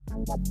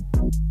Hello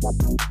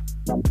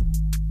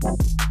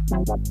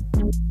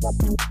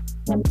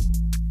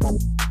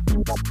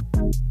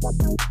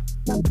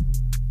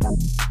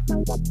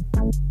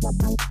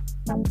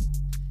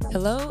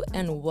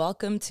and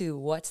welcome to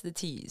What's the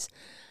Tease?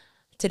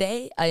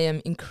 Today I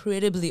am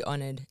incredibly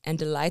honored and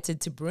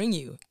delighted to bring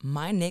you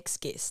my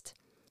next guest.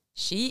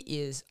 She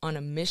is on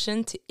a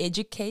mission to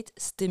educate,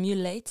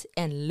 stimulate,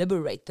 and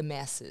liberate the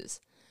masses.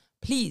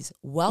 Please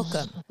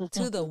welcome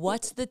to the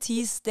What's the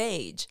Tease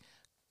stage,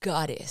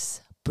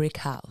 Goddess, Briq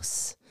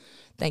House.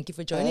 Thank you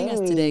for joining us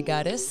today,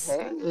 Goddess.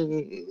 Hey.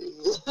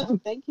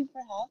 Thank you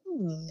for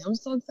having me. I'm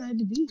so excited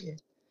to be here.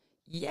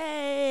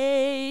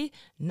 Yay!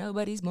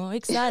 Nobody's more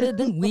excited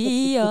than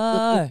we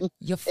are.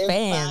 Your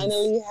fans.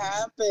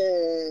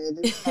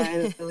 It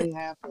finally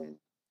happened.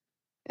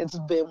 It's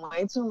been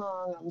way too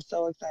long. I'm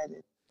so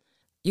excited.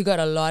 You got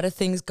a lot of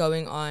things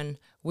going on,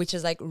 which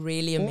is like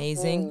really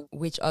amazing,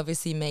 which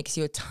obviously makes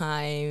your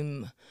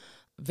time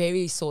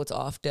very sought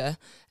after.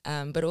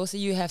 But also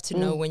you have to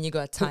know when you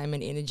got time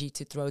and energy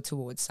to throw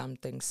towards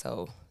something.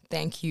 So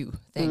thank you.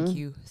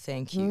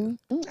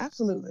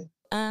 Absolutely.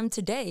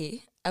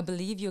 Today, I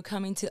believe you're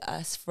coming to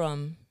us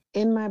from...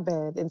 In my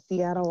bed in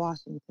Seattle,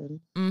 Washington.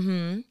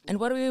 Mm-hmm. And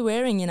what are we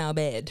wearing in our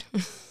bed?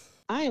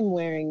 I am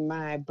wearing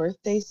my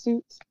birthday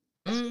suit.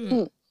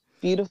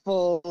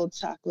 Beautiful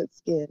chocolate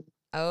skin.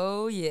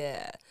 Oh,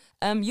 yeah.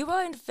 You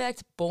were, in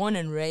fact, born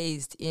and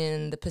raised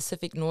in the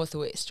Pacific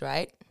Northwest,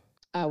 right?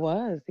 I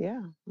was,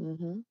 yeah.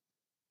 Mm-hmm.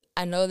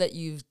 I know that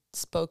you've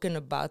spoken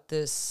about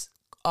this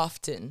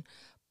often,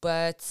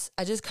 but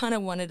I just kind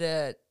of wanted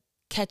to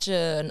catch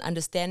an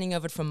understanding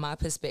of it from my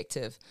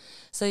perspective.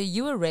 So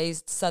you were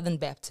raised Southern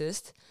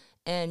Baptist,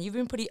 and you've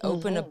been pretty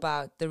open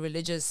about the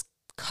religious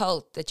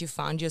cult that you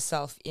found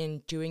yourself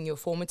in during your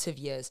formative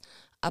years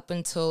up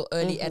until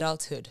early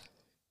adulthood.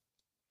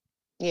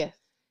 Yes.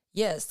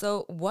 Yeah,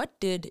 so what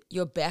did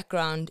your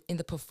background in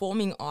the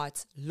performing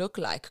arts look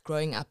like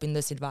growing up in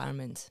this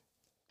environment?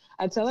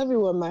 I tell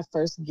everyone my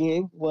first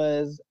gig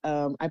was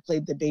I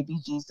played the baby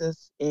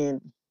Jesus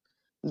in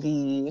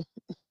the,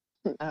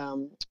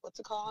 what's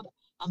it called?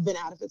 I've been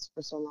out of it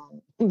for so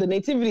long. The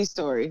Nativity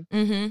Story.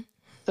 Mm-hmm.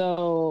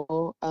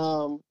 So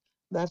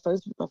my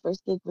first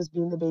gig was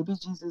being the baby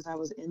Jesus. I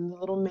was in the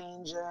little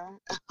manger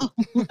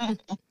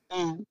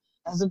and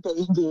as a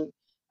baby.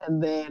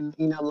 And then,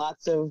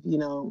 lots of,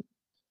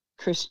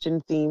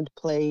 Christian themed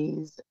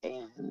plays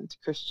and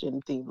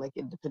Christian themed like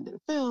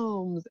independent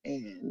films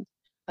and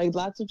like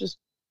lots of just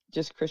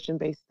Christian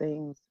based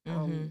things.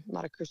 A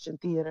lot of Christian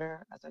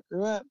theater as I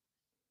grew up.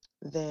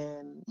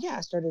 Then I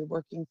started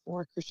working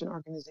for Christian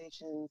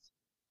organizations,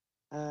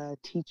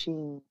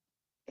 teaching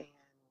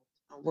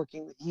and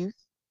working with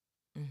youth.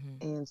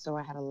 And so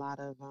I had a lot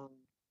of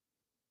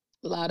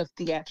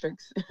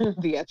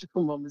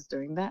theatrical moments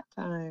during that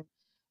time.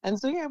 And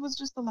so it was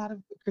just a lot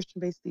of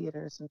Christian based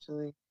theater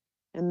essentially.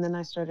 And then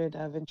I started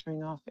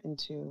venturing off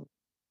into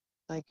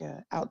like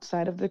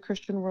outside of the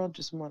Christian world,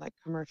 just more like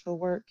commercial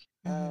work,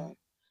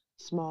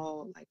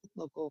 small like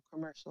local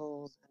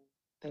commercials and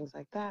things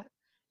like that,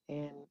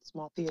 and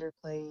small theater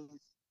plays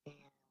and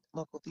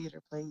local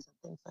theater plays and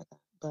things like that.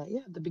 But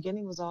the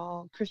beginning was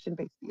all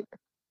Christian-based theater.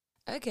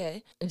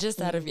 Okay. Just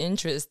out of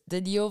interest,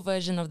 did your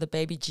version of the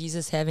baby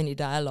Jesus have any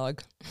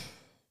dialogue?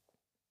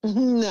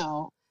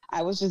 No.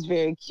 I was just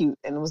very cute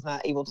and was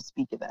not able to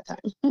speak at that time.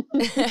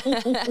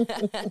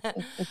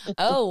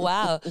 Oh,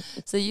 wow.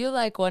 So you're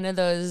like one of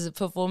those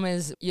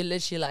performers, you're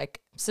literally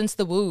like, since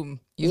the womb,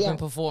 you've been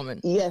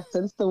performing. Yes,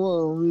 since the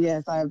womb,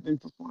 yes, I've been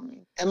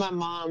performing. And my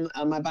mom,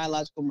 my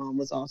biological mom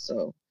was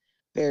also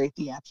very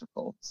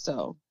theatrical.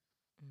 So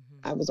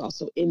I was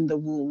also in the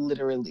womb,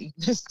 literally,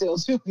 still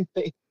doing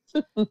things.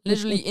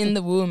 Literally in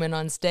the womb and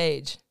on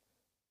stage.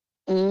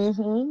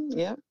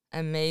 Yep.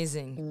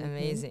 Amazing,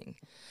 amazing.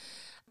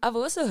 I've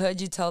also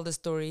heard you tell the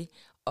story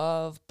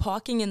of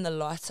parking in the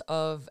lot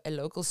of a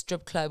local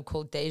strip club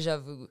called Deja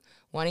Vu,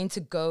 wanting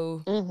to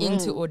go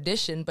into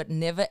audition, but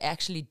never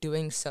actually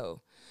doing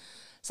so.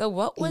 So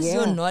what was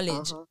your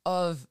knowledge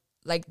of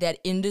like that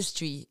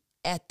industry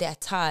at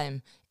that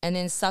time? And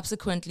then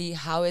subsequently,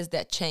 how has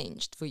that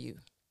changed for you?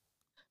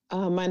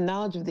 My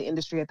knowledge of the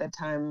industry at that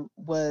time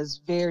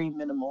was very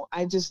minimal.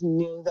 I just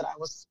knew that I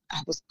was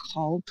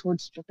called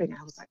towards stripping.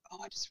 I was like,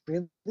 I just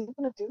really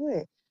want to do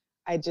it.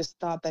 I just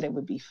thought that it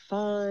would be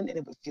fun and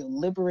it would feel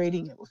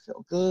liberating. It would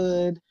feel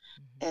good.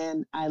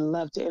 And I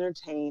loved to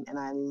entertain and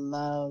I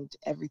loved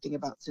everything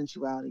about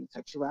sensuality and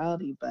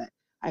sexuality, but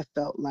I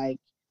felt like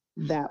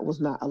that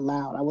was not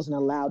allowed. I wasn't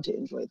allowed to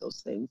enjoy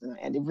those things.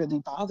 And it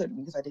really bothered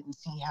me because I didn't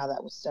see how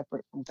that was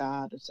separate from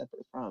God or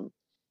separate from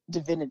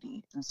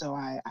divinity. And so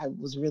I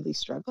was really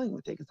struggling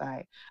with it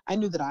because I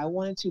knew that I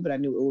wanted to, but I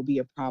knew it would be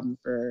a problem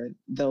for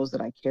those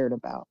that I cared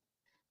about.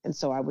 And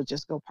so I would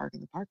just go park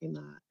in the parking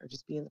lot or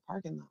just be in the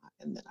parking lot.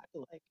 And then I'd be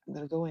like, I'm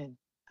going to go in.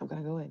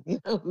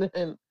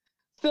 And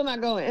still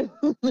not going.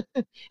 And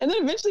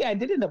then eventually I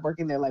did end up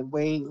working there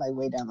way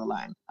down the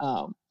line.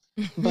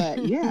 But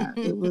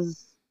it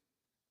was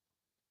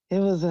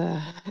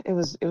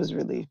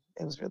really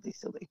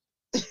silly.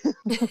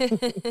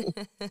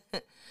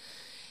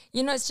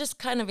 You know, it's just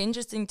kind of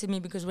interesting to me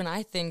because when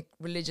I think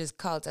religious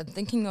cults, I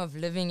think of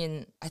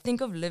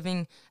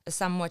living a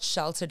somewhat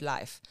sheltered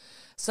life.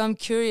 So I'm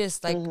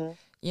curious, like, Mm-hmm.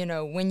 you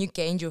know, when you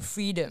gained your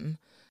freedom,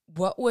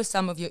 what were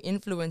some of your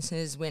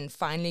influences when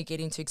finally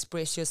getting to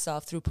express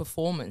yourself through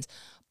performance?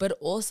 But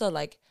also,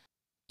 like,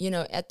 you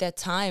know, at that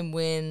time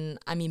when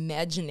I'm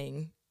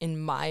imagining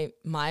in my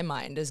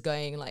mind is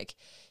going like,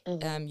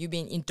 Mm-hmm. you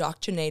being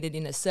indoctrinated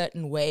in a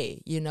certain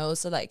way, you know,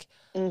 so like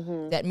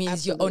Mm-hmm. that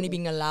means you're only Absolutely.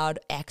 being allowed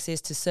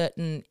access to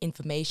certain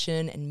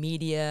information and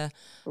media.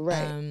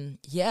 Right.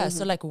 Yeah.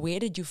 So Mm-hmm. like, where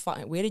did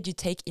you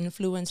take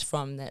influence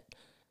from that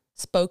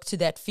spoke to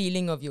that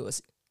feeling of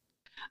yours?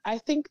 I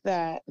think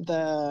that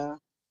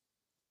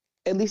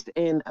at least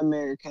in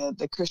America,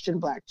 the Christian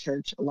Black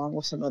church, along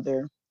with some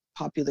other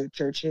popular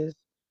churches,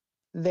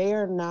 they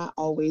are not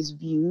always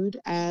viewed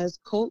as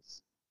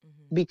cults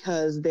Mm-hmm.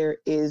 because there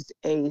is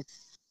a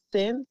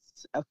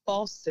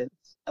false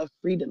sense of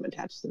freedom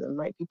attached to them,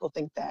 right? People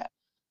think that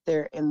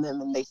they're in them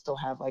and they still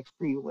have like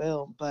free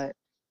will, but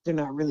they're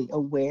not really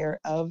aware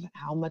of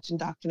how much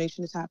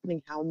indoctrination is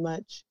happening, how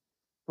much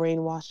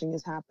brainwashing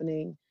is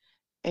happening.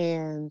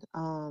 And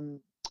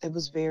it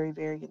was very,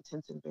 very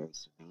intense and very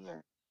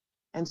severe.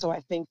 And so I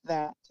think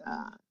that,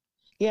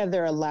 yeah,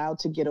 they're allowed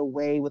to get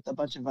away with a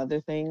bunch of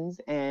other things.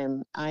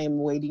 And I am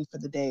waiting for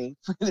the day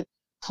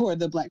for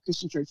the Black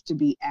Christian Church to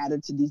be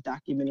added to these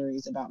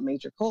documentaries about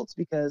major cults,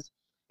 because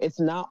it's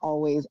not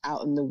always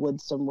out in the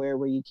woods somewhere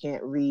where you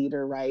can't read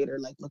or write or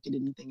like look at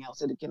anything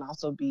else. It can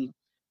also be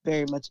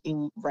very much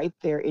in right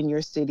there in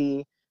your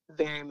city,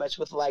 very much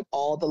with like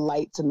all the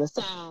lights and the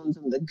sounds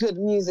and the good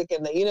music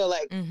and the,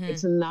 like Mm-hmm.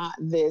 it's not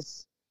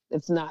this,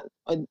 it's not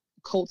a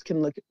cults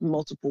can look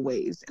multiple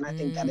ways. And I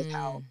think that is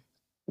how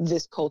Mm.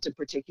 this cult in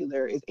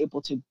particular is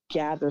able to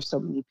gather so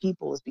many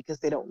people, is because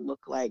they don't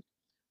look like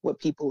what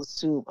people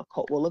assume a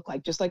cult will look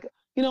like. Just like,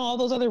 all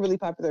those other really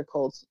popular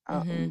cults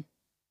Mm-hmm.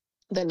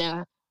 that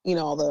now,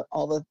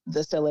 all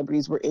the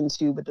celebrities were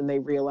into, but then they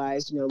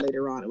realized,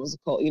 later on it was a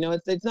cult.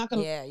 It's not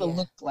going Yeah, to yeah.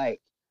 look like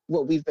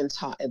what we've been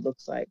taught it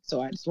looks like.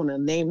 So I just want to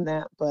name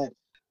that. But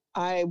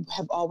I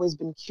have always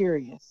been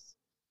curious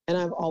and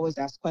I've always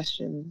asked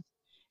questions.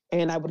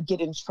 And I would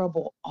get in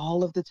trouble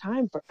all of the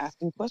time for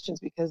asking questions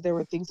because there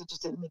were things that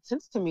just didn't make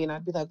sense to me. And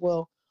I'd be like,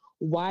 well,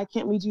 why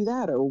can't we do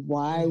that? Or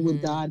why would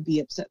Mm-hmm. God be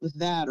upset with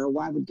that? Or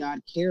why would God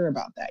care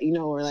about that?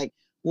 Or like,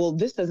 well,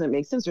 this doesn't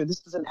make sense, or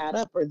this doesn't add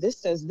up, or this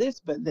says this,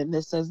 but then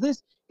this says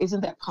this.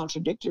 Isn't that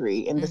contradictory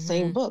in the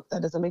same Mm-hmm. book?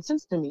 That doesn't make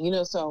sense to me,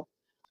 So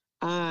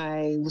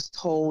I was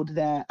told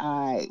that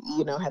I,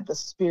 had the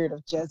spirit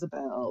of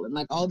Jezebel and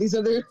like all these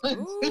other like,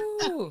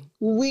 Ooh.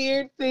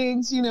 weird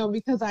things,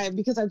 because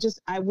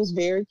I was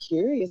very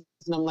curious.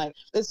 And I'm like,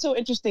 it's so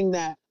interesting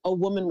that a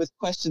woman with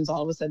questions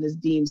all of a sudden is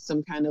deemed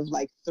some kind of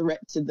like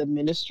threat to the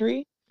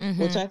ministry,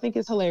 which Mm-hmm. I think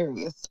is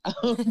hilarious.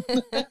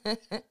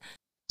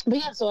 But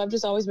yeah, so I've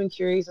just always been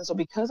curious. And so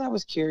because I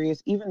was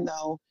curious, even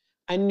though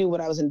I knew what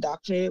I was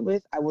indoctrinated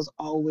with, I was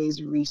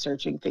always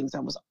researching things. I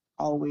was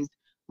always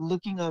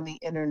looking on the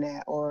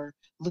internet or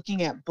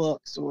looking at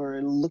books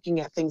or looking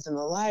at things in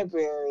the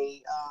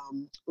library,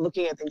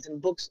 looking at things in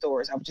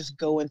bookstores. I would just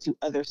go into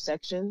other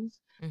sections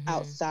Mm-hmm.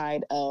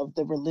 outside of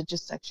the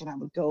religious section. I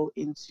would go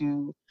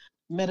into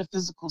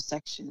metaphysical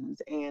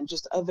sections and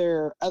just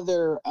other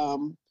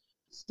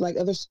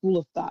school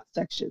of thought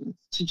sections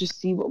to just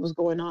see what was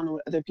going on and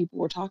what other people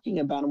were talking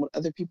about and what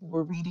other people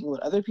were reading,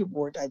 what other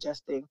people were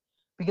digesting,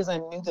 because I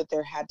knew that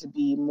there had to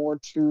be more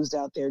truths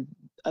out there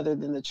other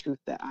than the truth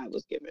that I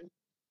was given.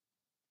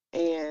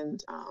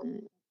 And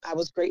I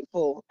was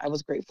grateful. I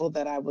was grateful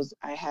that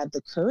I had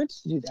the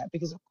courage to do that,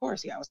 because of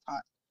course, yeah, I was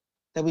taught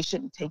that we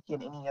shouldn't take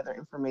in any other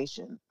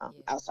information Yeah.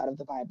 outside of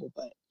the Bible,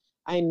 but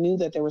I knew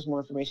that there was more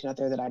information out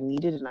there that I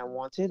needed and I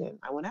wanted, and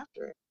I went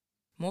after it.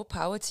 More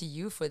power to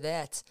you for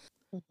that.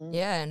 Mm-hmm.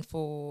 Yeah, and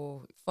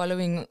for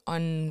following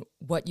on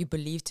what you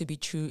believe to be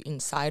true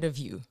inside of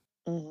you.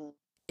 Mm-hmm.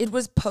 It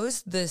was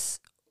post this,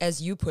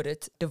 as you put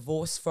it,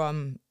 divorce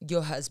from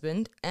your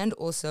husband and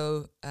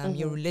also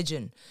your Mm-hmm.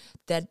 religion,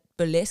 that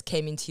burlesque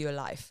came into your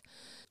life.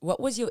 What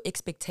was your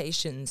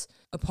expectations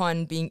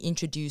upon being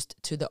introduced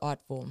to the art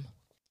form?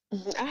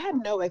 I had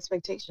no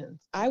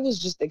expectations. I was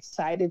just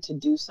excited to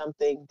do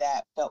something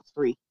that felt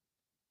free.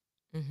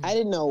 Mm-hmm. I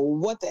didn't know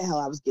what the hell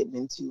I was getting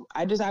into.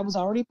 I was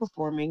already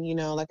performing,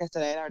 like I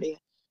said, I had already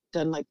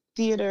done like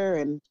theater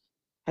and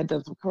had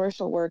done some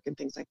commercial work and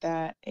things like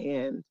that.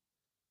 And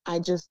I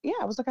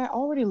was like, I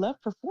already love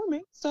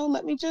performing. So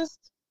let me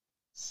just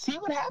see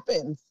what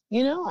happens.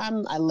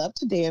 I love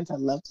to dance. I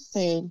love to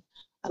sing.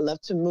 I love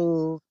to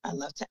move. I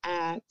love to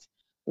act.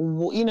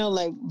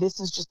 Like this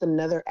is just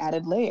another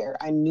added layer.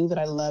 I knew that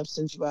I loved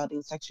sensuality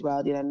and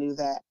sexuality. And I knew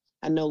that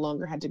I no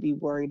longer had to be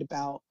worried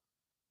about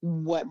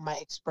what my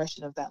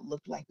expression of that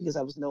looked like, because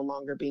I was no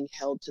longer being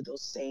held to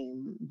those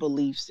same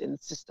beliefs and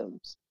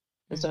systems.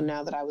 And so Mm-hmm.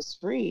 now that I was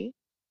free,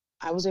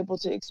 I was able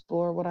to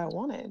explore what I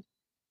wanted.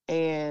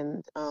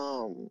 And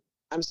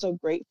I'm so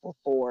grateful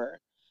for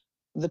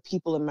the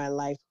people in my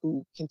life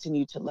who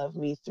continue to love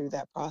me through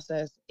that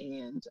process.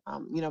 And,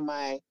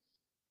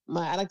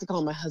 I like to call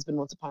him my husband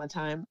once upon a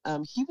time.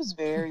 He was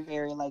very,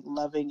 very like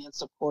loving and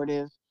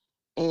supportive.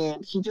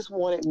 And he just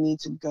wanted me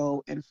to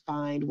go and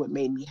find what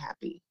made me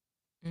happy.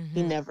 He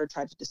Mm-hmm. never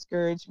tried to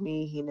discourage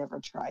me. He never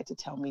tried to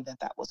tell me that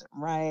that wasn't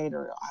right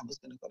or I was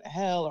going to go to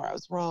hell or I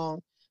was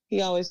wrong.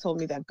 He always told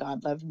me that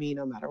God loved me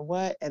no matter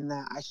what and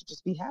that I should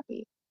just be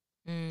happy.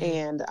 Mm.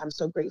 And I'm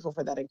so grateful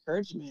for that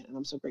encouragement. And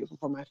I'm so grateful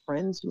for my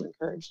friends who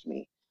encouraged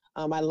me.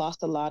 I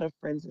lost a lot of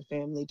friends and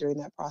family during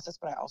that process,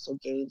 but I also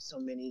gained so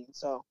many. And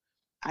so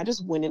I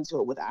just went into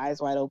it with eyes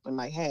wide open,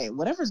 like, hey,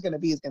 whatever's going to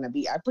be is going to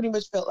be. I pretty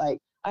much felt like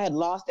I had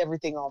lost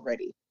everything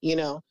already, you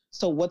know?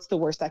 So what's the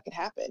worst that could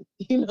happen?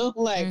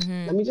 Like,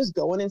 Mm-hmm. let me just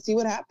go in and see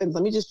what happens.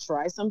 Let me just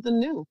try something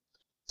new.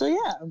 So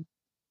yeah,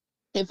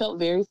 it felt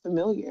very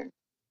familiar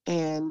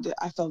and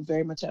I felt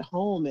very much at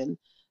home. And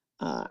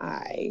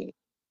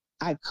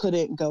I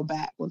couldn't go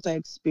back once I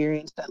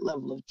experienced that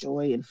level of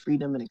joy and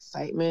freedom and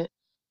excitement.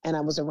 And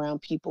I was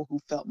around people who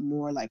felt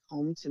more like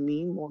home to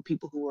me, more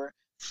people who were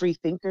free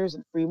thinkers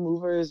and free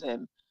movers.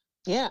 And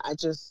yeah,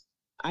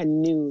 I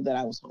knew that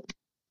I was home.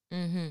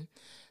 Mm-hmm.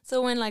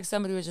 So when like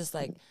somebody was just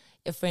like,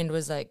 a friend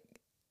was like,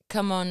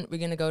 come on, we're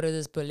going to go to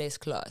this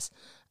burlesque class.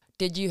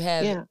 Did you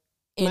have Yeah.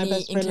 My any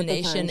best friend at the time,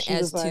 inclination she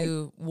as was like,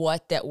 to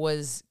what that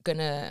was going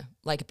to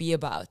like be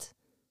about?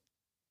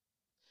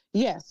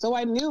 yeah. So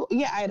I knew,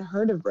 yeah, I had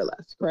heard of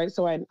burlesque, right?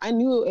 So I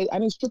knew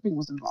stripping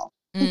was involved.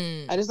 I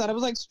Mm. just thought it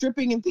was like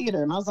stripping in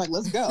theater. And I was like,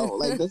 let's go.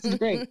 Like, this is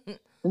great.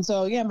 And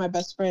so, yeah, my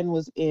best friend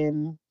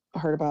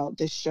heard about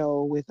this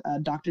show with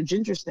Dr.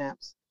 Ginger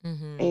Snaps.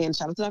 Mm-hmm. And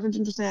shout out to Dr.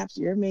 Ginger Snaps.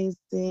 You're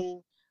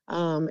amazing.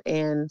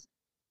 And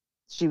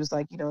she was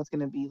like, it's going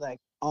to be like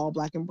all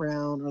black and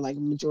brown or like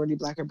majority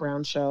black and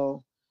brown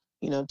show.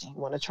 Do you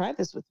want to try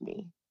this with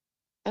me?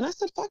 And I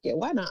said, fuck it,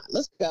 why not?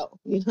 Let's go.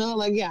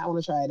 Like, yeah, I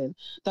want to try it. And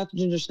Dr.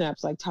 Ginger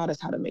Snaps like taught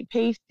us how to make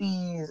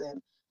pasties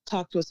and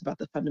talked to us about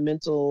the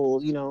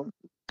fundamental,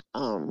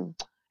 um,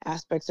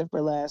 aspects of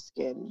burlesque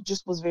and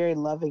just was very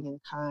loving and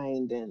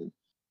kind and,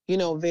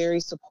 very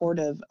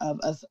supportive of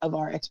us, of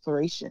our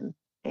exploration.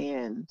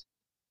 And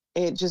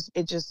it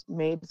just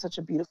made such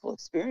a beautiful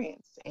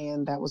experience.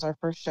 And that was our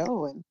first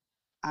show. And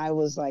I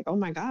was like, oh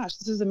my gosh,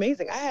 this is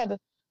amazing. I had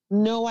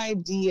no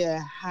idea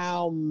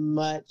how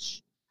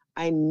much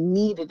I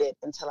needed it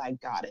until I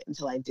got it,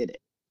 until I did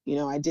it.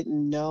 I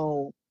didn't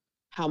know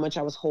how much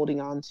I was holding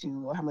on to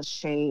or how much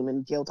shame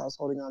and guilt I was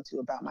holding on to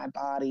about my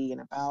body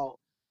and about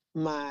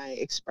my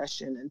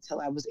expression until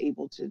I was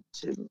able to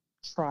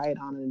try it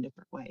on in a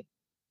different way.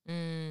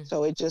 Mm.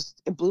 So it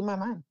blew my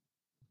mind.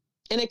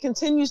 And it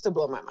continues to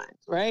blow my mind,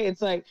 right?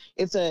 It's like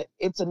it's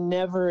a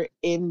never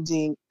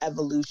ending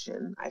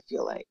evolution, I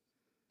feel like.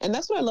 And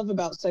that's what I love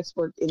about sex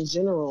work in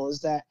general is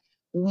that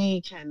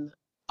we can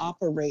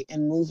operate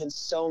and move in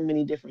so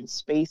many different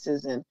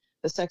spaces. And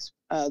the sex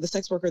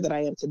worker that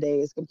I am today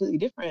is completely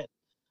different,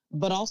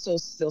 but also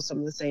still some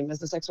of the same as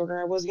the sex worker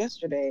I was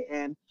yesterday.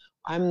 And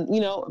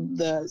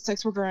the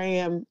sex worker I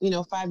am,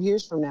 5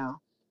 years from now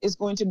is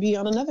going to be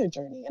on another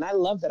journey. And I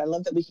love that. I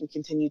love that we can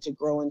continue to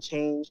grow and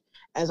change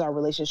as our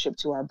relationship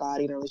to our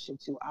body and our relationship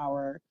to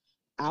our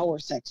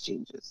sex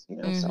changes, so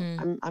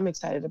Mm-hmm. I'm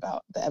excited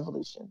about the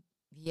evolution.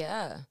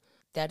 Yeah.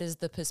 That is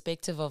the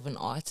perspective of an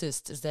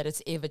artist, is that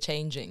it's ever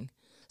changing.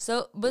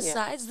 So, Yeah,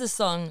 besides the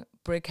song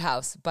Briq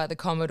House by the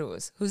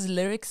Commodores, whose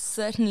lyrics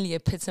certainly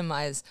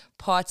epitomize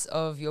parts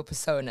of your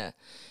persona,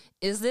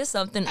 is there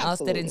something else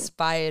that absolutely.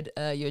 inspired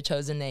your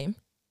chosen name?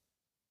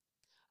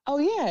 Oh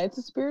yeah, it's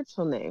a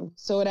spiritual name.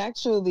 So it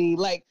actually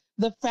like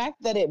the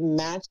fact that it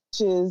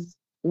matches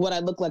what I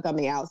look like on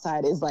the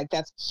outside is like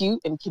that's cute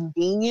and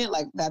convenient.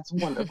 Like that's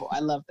wonderful. I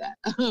love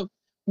that.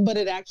 But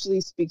it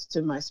actually speaks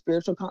to my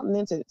spiritual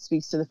continence. It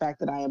speaks to the fact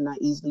that I am not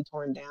easily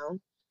torn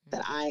down,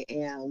 that I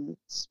am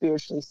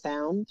spiritually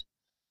sound,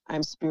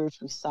 I'm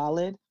spiritually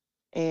solid,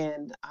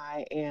 and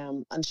I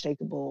am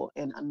unshakable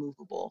and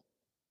unmovable.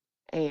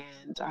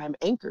 And I'm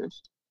anchored.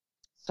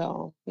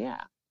 So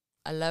yeah.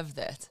 I love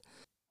that.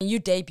 You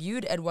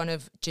debuted at one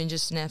of Ginger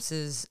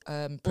Snaps's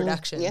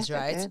productions, Yes, I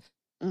right? did.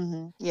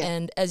 Yeah.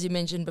 And as you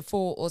mentioned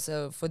before,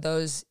 also for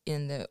those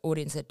in the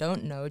audience that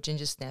don't know,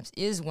 Ginger Snaps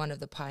is one of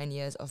the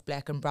pioneers of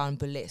black and brown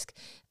burlesque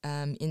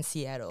in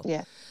Seattle.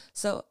 Yeah.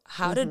 So,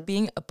 how did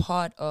being a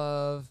part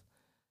of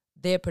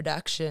their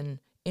production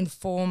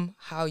inform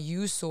how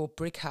you saw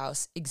Briq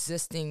House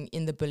existing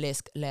in the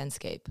burlesque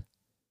landscape?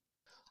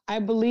 I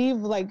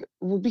believe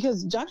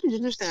because Dr.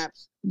 Ginger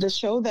Snaps, the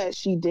show that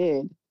she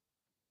did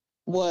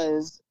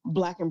was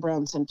black and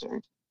brown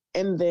centered.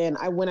 And then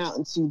I went out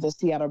into the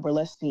Seattle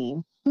burlesque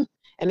scene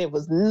and it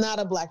was not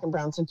a black and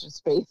brown centered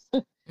space.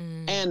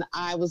 Mm. And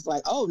I was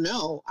like, oh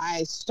no,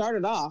 I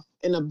started off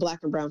in a black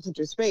and brown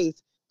centered space.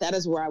 That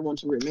is where I want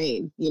to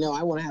remain.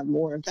 I want to have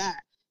more of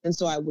that. And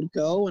so I would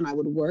go and I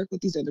would work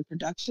with these other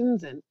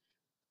productions and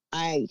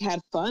I had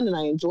fun and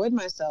I enjoyed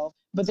myself,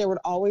 but there would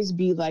always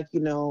be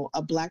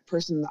a black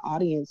person in the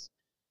audience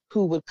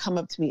who would come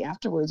up to me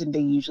afterwards and they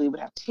usually would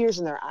have tears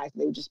in their eyes.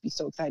 They would just be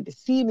so excited to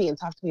see me and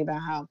talk to me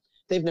about how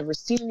They've never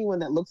seen anyone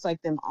that looks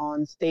like them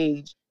on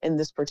stage in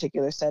this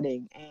particular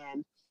setting.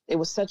 And it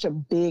was such a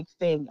big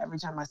thing. Every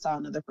time I saw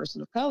another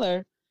person of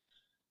color,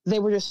 they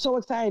were just so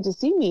excited to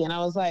see me. And I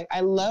was like, I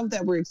love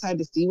that we're excited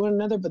to see one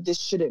another, but this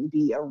shouldn't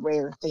be a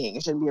rare thing.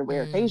 It shouldn't be a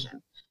rare occasion.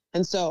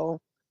 And so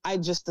I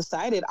just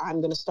decided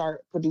I'm going to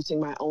start producing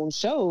my own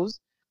shows,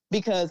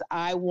 because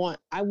I want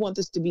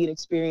this to be an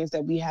experience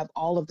that we have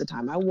all of the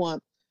time. I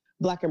want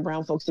Black and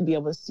brown folks to be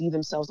able to see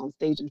themselves on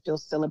stage and feel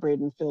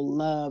celebrated and feel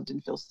loved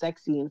and feel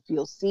sexy and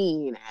feel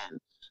seen and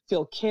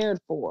feel cared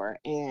for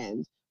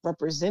and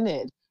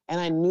represented. And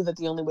I knew that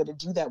the only way to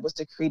do that was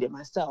to create it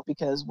myself,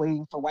 because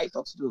waiting for white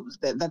folks to do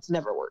it, that's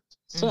never worked.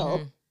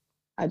 So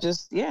I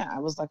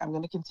was like, I'm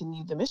going to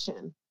continue the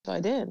mission. So I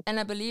did. And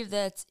I believe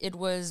that it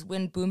was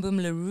when Boom Boom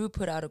LaRue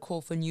put out a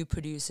call for new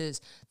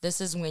producers. This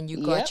is when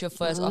you got your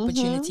first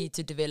opportunity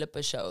to develop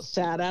a show.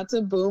 Shout out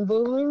to Boom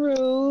Boom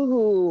LaRue,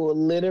 who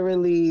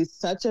literally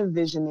such a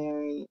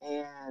visionary.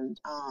 And,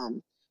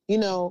 you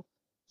know,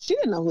 she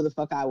didn't know who the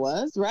fuck I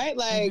was, right?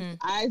 Like,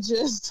 I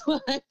just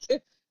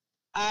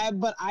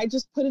I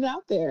just put it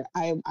out there.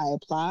 I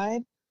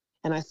applied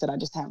and I said, I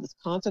just have this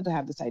concept, I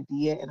have this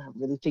idea, and I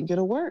really think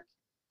it'll work.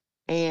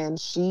 And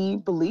she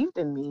believed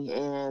in me,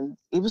 and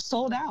it was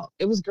sold out.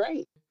 It was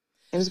great.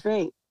 It was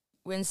great.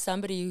 When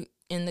somebody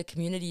in the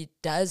community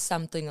does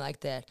something like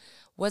that,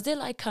 was there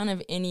like kind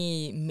of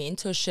any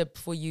mentorship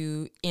for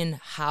you in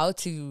how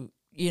to,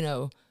 you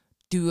know,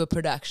 do a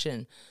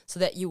production so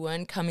that you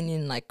weren't coming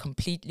in like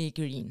completely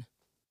green?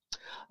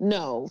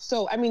 No.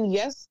 So, I mean,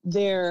 yes,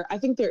 I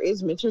think there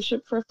is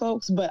mentorship for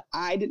folks, but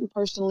I didn't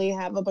personally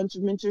have a bunch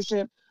of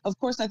mentorship. Of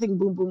course, I think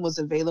Boom Boom was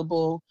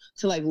available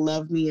to like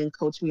love me and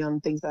coach me on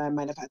things that I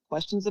might have had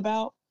questions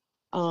about.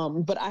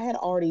 But I had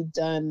already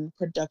done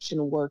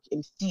production work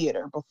in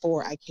theater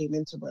before I came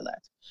into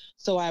burlesque.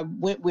 So I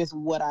went with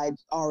what I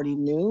already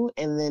knew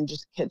and then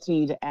just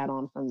continued to add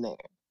on from there.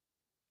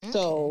 Okay.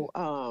 So,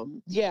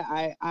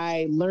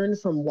 I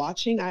learned from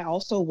watching. I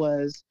also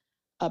was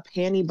a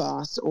panty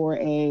boss or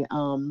a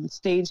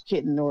stage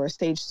kitten or a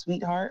stage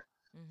sweetheart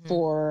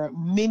for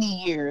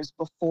many years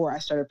before I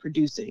started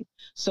producing.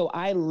 So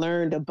I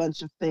learned a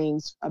bunch of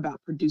things about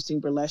producing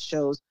burlesque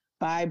shows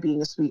by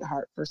being a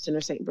sweetheart for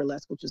Center Saint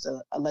Burlesque, which is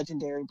a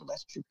legendary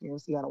burlesque troupe here in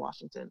Seattle,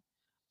 Washington.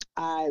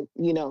 I,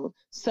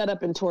 set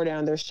up and tore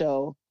down their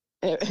show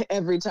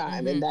every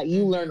time, and that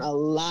you learn a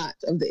lot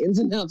of the ins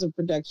and outs of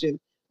production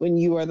when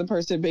you are the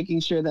person making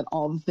sure that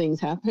all the things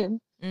happen.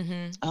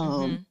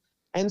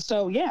 And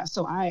so,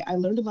 so I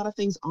learned a lot of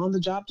things on the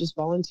job, just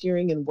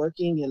volunteering and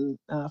working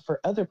and for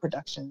other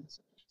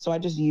productions. So I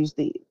just used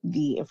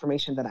the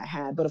information that I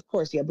had. But of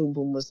course, Boom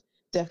Boom was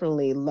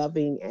definitely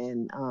loving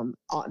and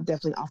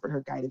definitely offered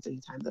her guidance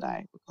anytime that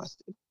I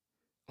requested.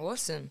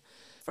 Awesome.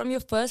 From your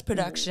first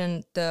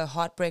production, The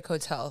Heartbreak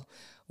Hotel,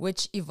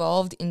 which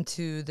evolved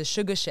into The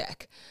Sugar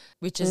Shack,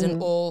 which is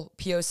an all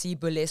POC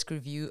burlesque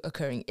review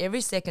occurring every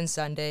second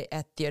Sunday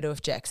at Theatre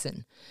of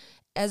Jackson.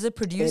 As a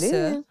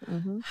producer,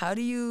 how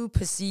do you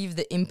perceive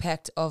the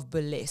impact of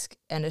burlesque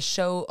and a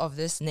show of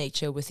this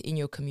nature within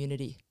your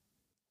community?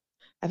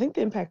 I think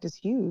the impact is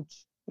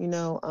huge.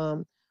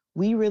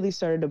 We really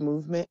started a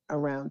movement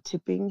around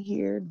tipping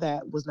here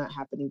that was not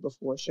happening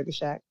before Sugar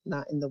Shack,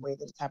 not in the way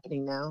that it's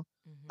happening now.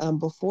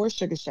 Before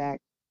Sugar Shack,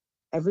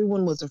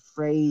 everyone was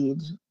afraid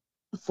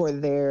for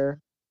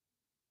their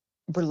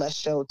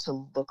burlesque show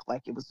to look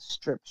like it was a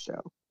strip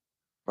show.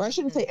 Or I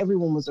shouldn't say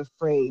everyone was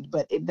afraid,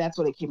 but that's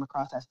what it came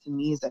across as to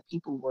me, is that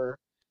people were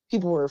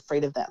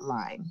afraid of that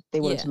line.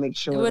 They wanted to make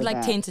sure they were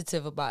like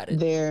tentative about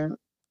it.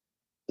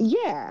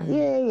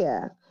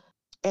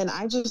 And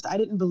I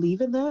didn't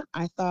believe in that.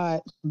 I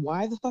thought,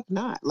 why the fuck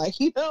not? Like,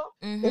 if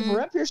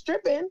we're up here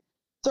stripping,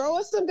 throw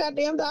us some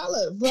goddamn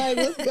dollars. Like,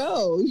 let's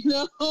go,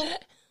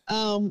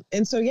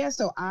 And so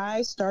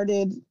I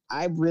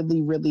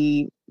really,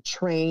 really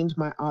trained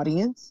my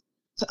audience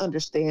to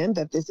understand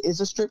that this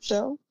is a strip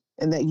show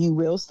and that you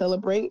will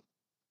celebrate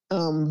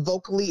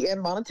vocally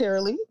and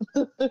monetarily.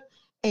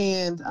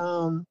 And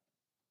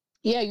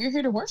you're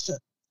here to worship.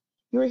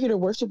 You're here to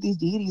worship these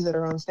deities that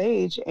are on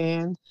stage.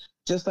 And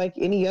just like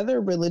any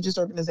other religious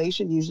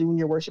organization, usually when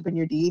you're worshiping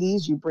your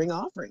deities, you bring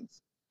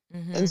offerings.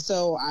 And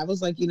so I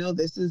was like,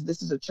 this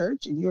is a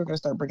church, and you're going to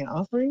start bringing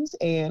offerings.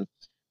 And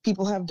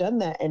people have done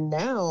that. And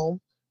now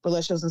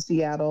burlesque shows in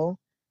Seattle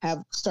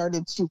have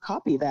started to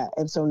copy that.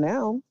 And so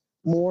now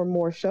more and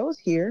more shows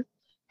here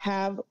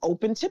have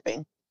open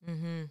tipping.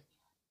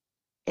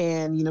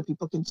 And,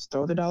 people can just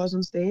throw the dollars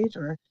on stage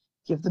or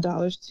give the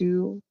dollars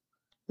to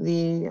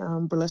the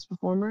burlesque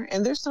performer.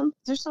 And there's some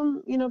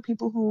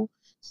people who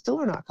still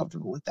are not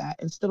comfortable with that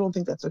and still don't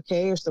think that's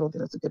okay, or still don't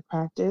think that's a good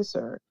practice,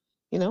 or,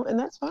 and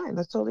that's fine.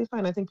 That's totally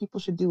fine. I think people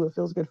should do what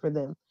feels good for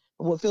them.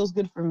 But what feels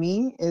good for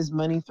me is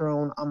money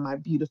thrown on my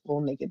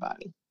beautiful naked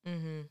body.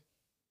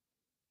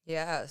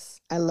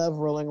 Yes. I love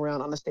rolling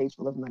around on a stage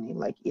full of money.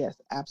 Like, yes,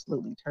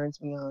 absolutely. Turns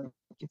me on,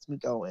 gets me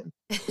going.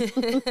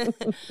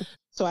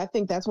 So I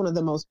think that's one of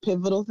the most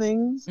pivotal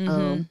things,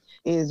 Mm-hmm.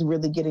 is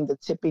really getting the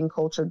tipping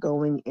culture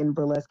going in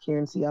burlesque here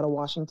in Seattle,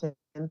 Washington.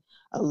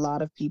 A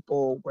lot of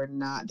people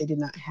they did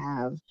not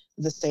have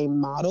the same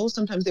model.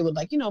 Sometimes they would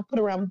put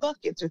around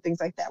buckets or things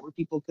like that where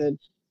people could,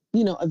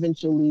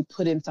 eventually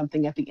put in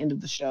something at the end of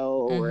the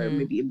show or Mm-hmm.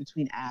 maybe in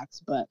between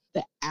acts. But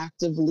the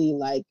actively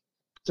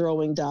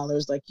throwing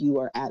dollars like you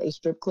are at a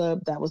strip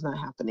club, that was not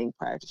happening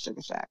prior to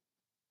Sugar Shack.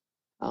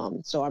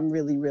 So I'm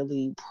really,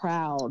 really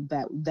proud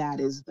that that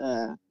is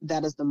the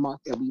mark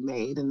that we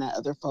made, and that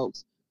other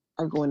folks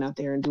are going out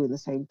there and doing the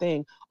same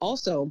thing.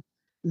 Also,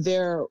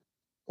 there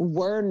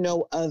were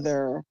no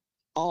other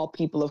all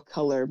people of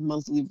color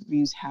monthly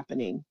reviews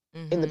happening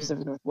in the Mm-hmm.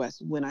 Pacific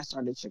Northwest when I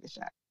started Sugar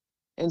Shack.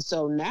 And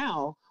so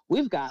now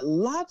we've got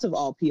lots of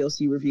all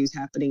POC reviews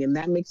happening, and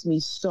that makes me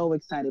so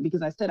excited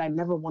because I said I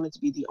never wanted to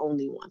be the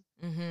only one.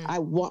 Mm-hmm. I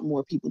want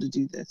more people to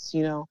do this,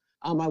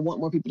 I want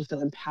more people to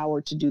feel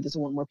empowered to do this. I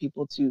want more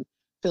people to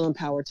feel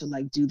empowered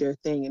to do their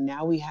thing. And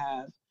now we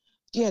have,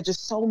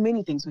 just so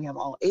many things. We have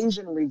all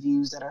Asian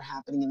reviews that are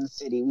happening in the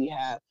city. We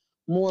have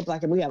more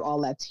Black, and we have all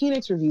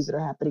Latinx reviews that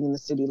are happening in the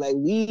city. Like,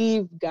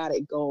 we've got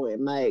it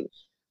going. Like,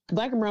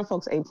 Black and brown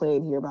folks ain't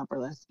playing here about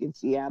burlesque in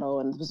Seattle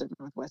and the Pacific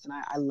Northwest, and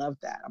I love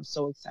that. I'm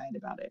so excited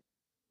about it.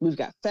 We've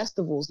got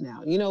festivals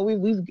now.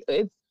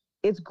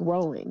 It's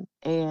growing,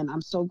 and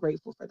I'm so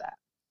grateful for that.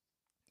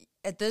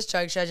 At this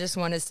juncture, I just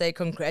want to say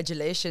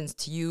congratulations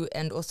to you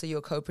and also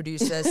your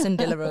co-producer,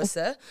 Cinderella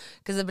Rosa,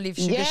 because I believe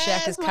Sugar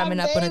Shack is coming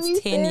up on its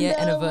 10-year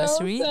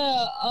anniversary.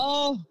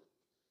 Oh,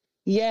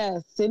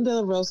 yes,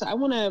 Cinderella Rosa. I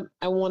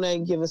wanna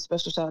give a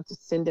special shout out to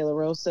Cinderella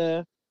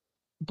Rosa,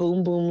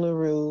 Boom Boom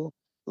LaRue,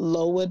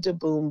 Loa de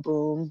Boom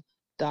Boom,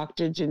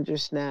 Dr. Ginger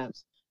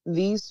Snaps.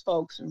 These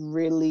folks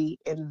really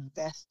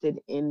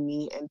invested in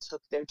me and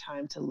took their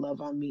time to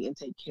love on me and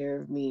take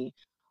care of me,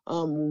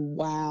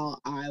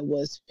 while I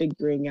was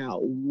figuring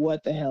out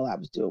what the hell I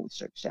was doing with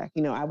Sugar Shack.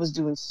 I was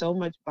doing so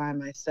much by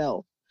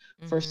myself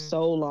for Mm-hmm.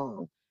 so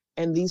long.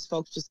 And these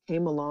folks just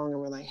came along and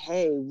were like,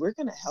 hey, we're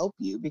going to help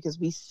you because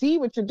we see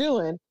what you're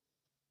doing,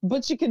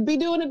 but you could be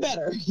doing it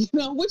better,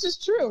 which is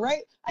true,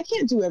 right? I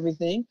can't do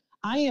everything.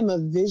 I am a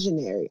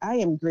visionary. I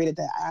am great at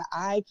that.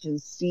 I can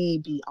see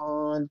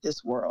beyond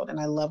this world, and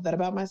I love that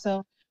about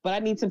myself. But I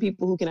need some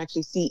people who can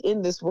actually see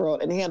in this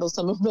world and handle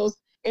some of those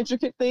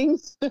intricate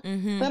things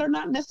Mm-hmm. that are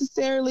not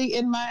necessarily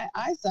in my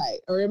eyesight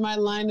or in my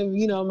line of,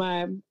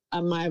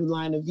 my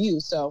line of view.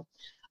 So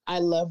I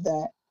love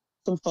that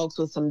some folks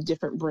with some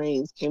different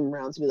brains came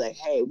around to be like,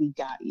 hey, we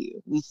got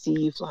you. We see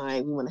you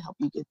flying. We want to help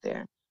you get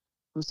there.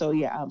 So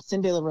yeah,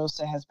 Cinderella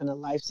Rosa has been a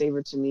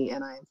lifesaver to me,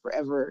 and I am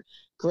forever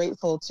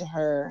grateful to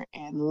her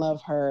and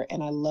love her.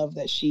 And I love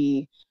that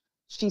she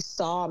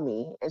saw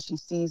me and she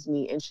sees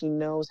me and she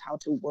knows how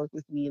to work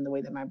with me in the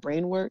way that my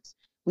brain works.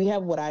 We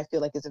have what I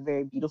feel like is a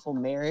very beautiful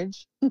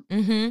marriage.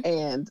 Mm-hmm.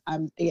 And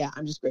I'm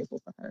just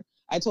grateful for her.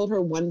 I told her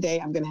one day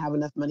I'm going to have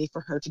enough money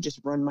for her to just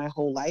run my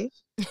whole life.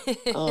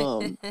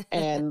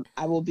 And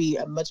I will be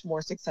a much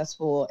more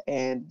successful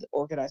and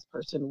organized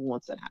person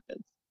once that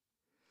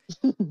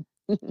happens.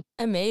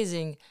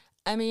 Amazing.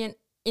 I mean,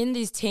 in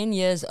these 10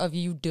 years of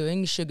you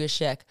doing Sugar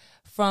Shack,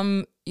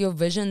 from your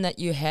vision that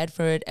you had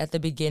for it at the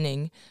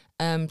beginning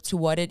to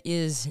what it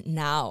is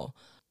now,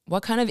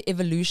 what kind of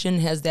evolution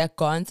has that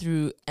gone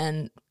through,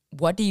 and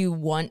what do you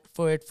want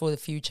for it for the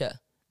future?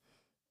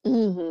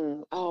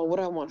 Mm-hmm. Oh, what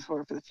I want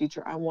for the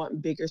future. I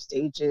want bigger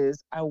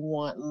stages. I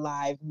want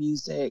live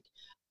music.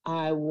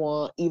 I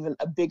want even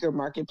a bigger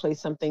marketplace.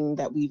 Something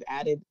that we've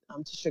added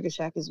to Sugar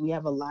Shack is we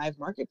have a live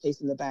marketplace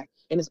in the back,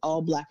 and it's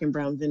all Black and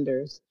brown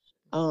vendors.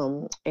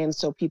 And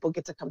so people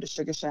get to come to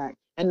Sugar Shack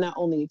and not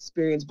only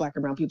experience Black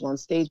and brown people on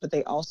stage, but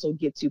they also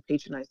get to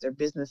patronize their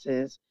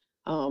businesses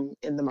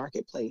in the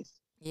marketplace.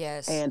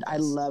 Yes, And I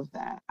yes. love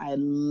that. I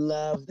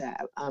love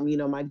that.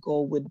 My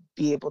goal would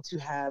be able to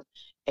have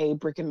a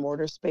brick and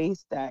mortar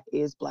space that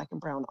is Black and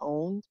brown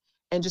owned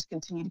and just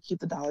continue to keep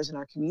the dollars in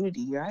our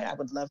community, right? I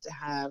would love to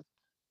have,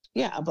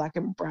 a Black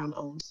and brown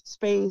owned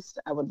space.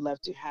 I would love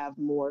to have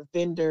more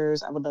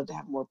vendors. I would love to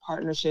have more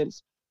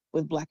partnerships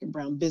with Black and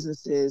brown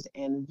businesses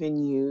and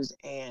venues,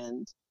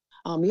 and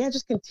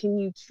just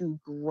continue to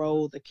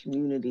grow the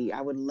community. I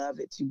would love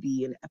it to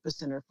be an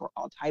epicenter for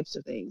all types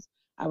of things.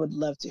 I would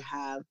love to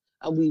have,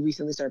 we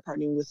recently started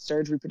partnering with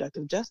Surge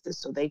Reproductive Justice.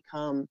 So they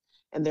come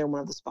and they're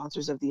one of the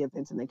sponsors of the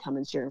events, and they come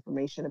and share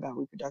information about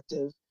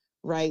reproductive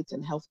rights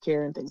and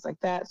healthcare and things like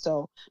that.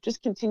 So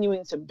just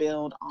continuing to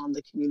build on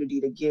the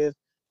community to give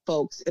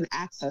folks an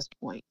access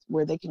point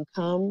where they can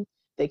come,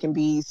 they can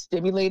be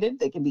stimulated,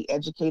 they can be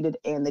educated,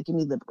 and they can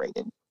be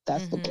liberated.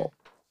 That's the Mm-hmm. goal.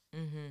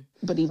 Mm-hmm.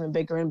 But even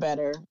bigger and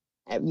better,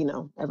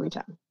 every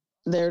time.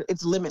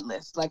 It's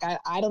limitless. Like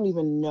I don't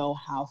even know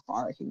how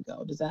far it can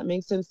go. Does that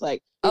make sense?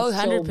 Like, Oh, it's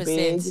so big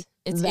 100%.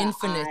 It's that I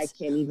infinite.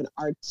 can't even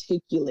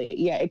articulate.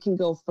 Yeah, it can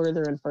go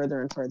further and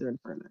further and further and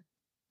further.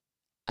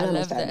 I And I'm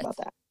love excited that. about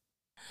that.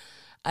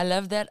 I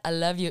love that. I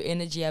love your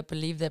energy. I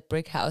believe that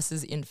Briq House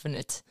is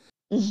infinite.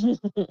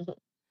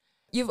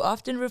 You've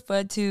often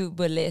referred to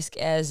burlesque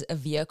as a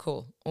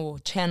vehicle or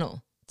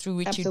channel through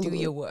which you do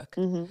Absolutely. your work.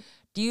 Mm-hmm.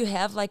 Do you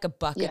have like a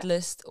bucket Yeah.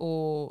 list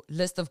or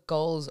list of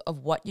goals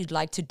of what you'd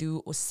like to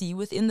do or see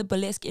within the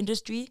burlesque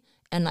industry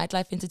and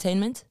nightlife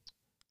entertainment?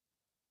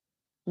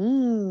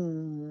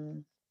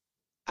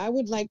 I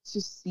would like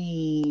to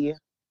see,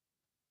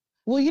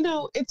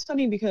 well, it's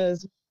funny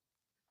because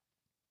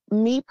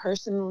me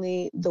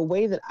personally, the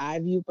way that I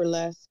view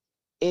burlesque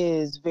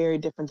is very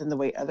different than the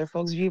way other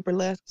folks view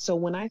burlesque. So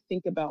when I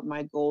think about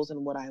my goals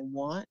and what I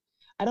want,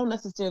 I don't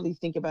necessarily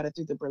think about it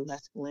through the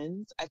burlesque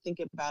lens. I think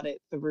about it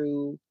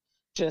through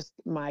just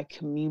my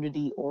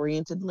community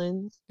oriented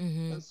lens.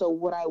 Mm-hmm. And so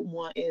what I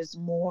want is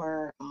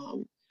more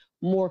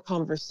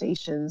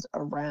conversations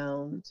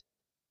around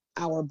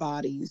our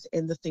bodies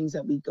and the things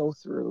that we go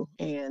through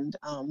and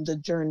the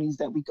journeys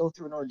that we go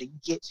through in order to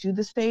get to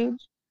the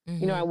stage. I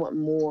Mm-hmm. want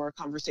more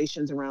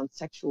conversations around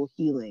sexual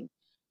healing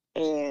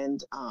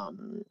and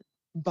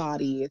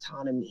body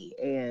autonomy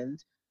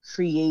and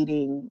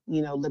creating,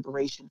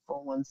 liberation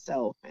for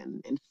oneself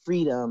and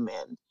freedom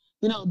and,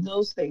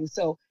 those things.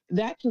 So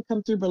that can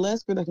come through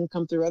burlesque or that can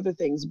come through other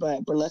things,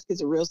 but burlesque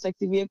is a real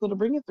sexy vehicle to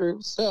bring it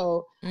through.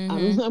 So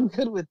Mm-hmm. I'm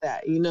good with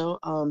that.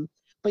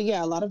 But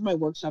yeah, a lot of my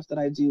workshops that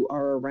I do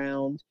are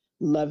around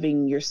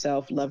loving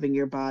yourself, loving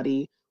your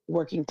body,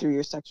 working through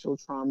your sexual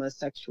trauma,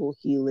 sexual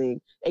healing,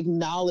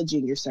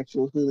 acknowledging your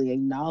sexual healing,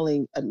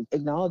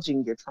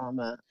 acknowledging your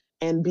trauma,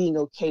 and being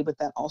okay with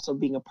that also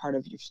being a part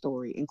of your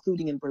story,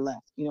 including in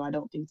burlesque. I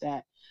don't think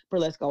that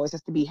burlesque always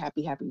has to be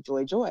happy, happy,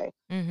 joy, joy.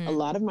 A Mm-hmm.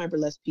 lot of my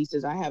burlesque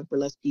pieces, I have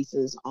burlesque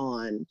pieces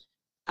on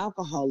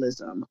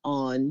alcoholism,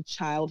 on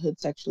childhood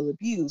sexual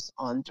abuse,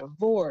 on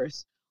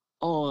divorce,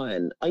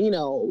 on,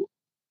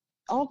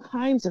 all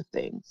kinds of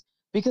things,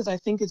 because I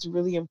think it's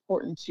really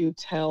important to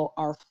tell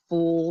our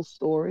full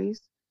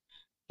stories.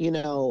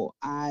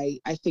 I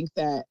think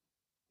that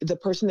the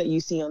person that you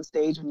see on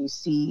stage when you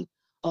see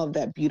all of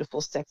that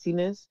beautiful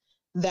sexiness,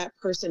 that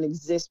person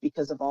exists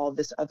because of all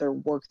this other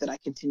work that I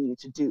continue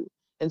to do.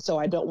 And so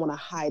I don't want to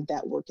hide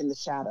that work in the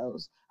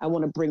shadows. I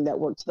want to bring that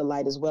work to the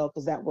light as well,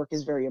 because that work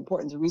is very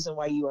important. The reason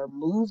why you are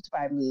moved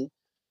by me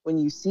when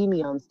you see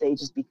me on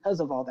stage is because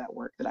of all that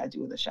work that I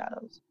do in the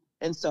shadows.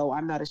 And so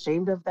I'm not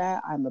ashamed of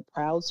that. I'm a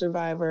proud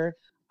survivor.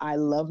 I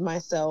love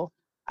myself.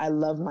 I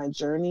love my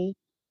journey.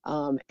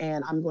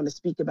 And I'm going to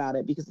speak about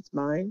it because it's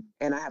mine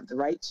and I have the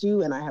right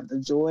to, and I have the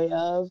joy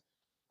of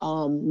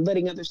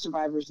letting other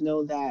survivors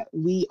know that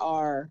we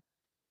are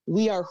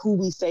who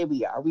we say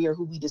we are. We are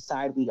who we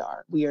decide we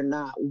are. We are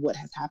not what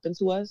has happened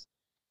to us.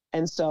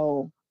 And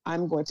so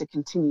I'm going to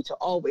continue to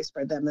always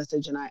spread that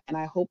message. And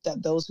I hope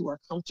that those who are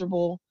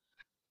comfortable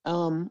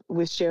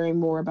with sharing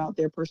more about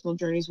their personal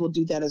journeys will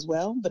do that as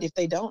well. But if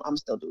they don't, I'm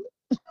still do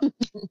it.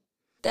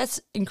 That's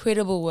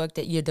incredible work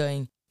that you're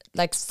doing.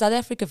 Like South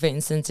Africa, for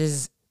instance,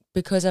 is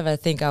because of, I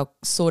think, our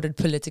sordid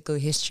political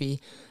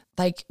history,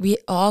 like we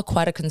are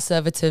quite a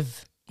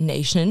conservative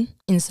nation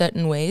in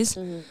certain ways.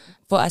 Mm-hmm.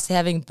 For us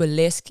having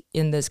burlesque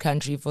in this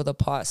country for the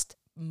past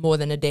more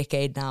than a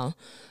decade now,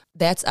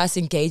 that's us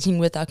engaging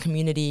with our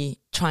community,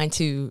 trying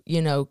to,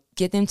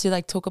 get them to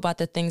like talk about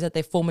the things that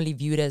they formerly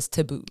viewed as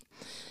taboo.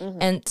 Mm-hmm.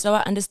 And so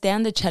I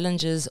understand the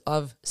challenges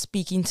of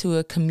speaking to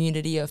a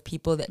community of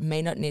people that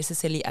may not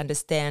necessarily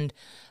understand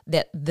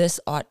that this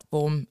art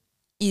form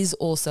is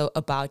also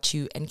about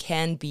you and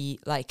can be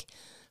like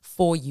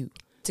for you,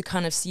 to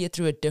kind of see it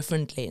through a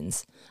different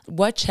lens.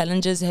 What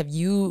challenges have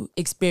you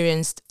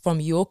experienced from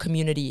your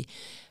community?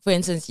 For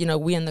instance,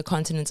 we're in the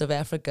continent of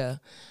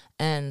Africa,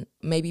 and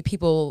maybe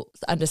people's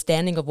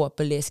understanding of what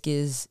burlesque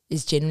is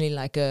generally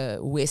like a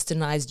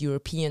westernized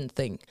European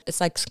thing. It's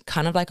like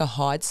kind of like a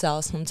hard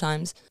sell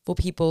sometimes for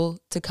people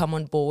to come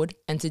on board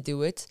and to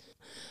do it,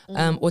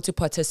 or to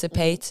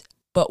participate. Mm-hmm.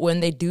 But when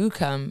they do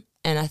come,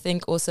 and I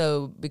think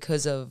also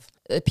because of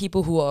the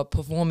people who are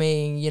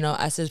performing,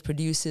 us as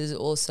producers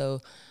also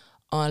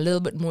are a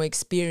little bit more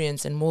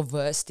experienced and more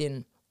versed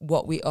in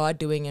what we are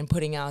doing and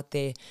putting out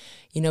there.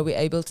 We're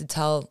able to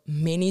tell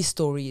many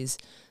stories.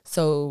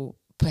 So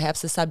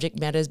perhaps the subject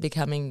matter is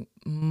becoming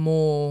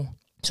more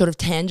sort of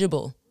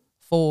tangible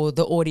for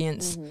the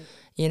audience.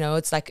 Mm-hmm.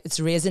 It's like it's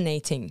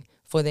resonating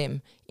for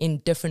them in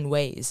different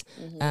ways.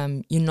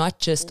 Mm-hmm. You're not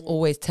just mm-hmm.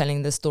 always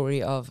telling the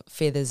story of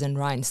feathers and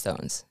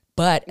rhinestones,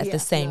 but at the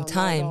same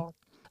time,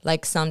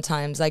 like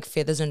sometimes like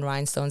feathers and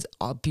rhinestones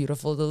are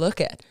beautiful to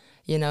look at,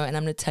 and I'm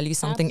going to tell you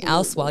something Absolutely.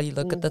 Else while you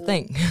look mm-hmm. at the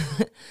thing.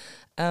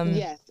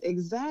 Yes,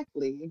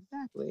 exactly.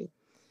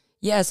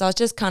 Yeah, so I was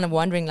just kind of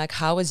wondering, like,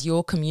 how has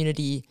your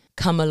community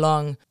come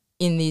along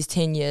in these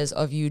 10 years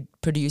of you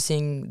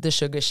producing the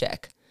Sugar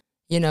Shack?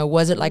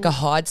 Was it like a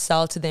hard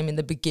sell to them in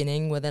the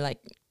beginning where they're like,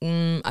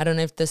 I don't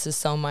know if this is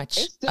so much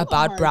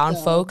about brown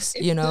folks,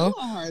 It's still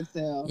a hard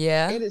sell.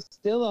 Yeah. It is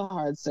still a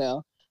hard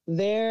sell.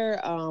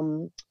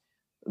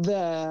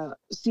 The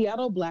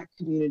Seattle Black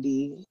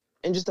community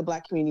and just the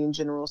Black community in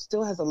general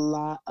still has a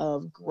lot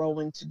of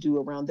growing to do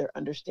around their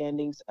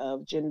understandings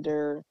of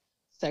gender,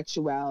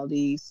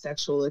 sexuality,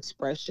 sexual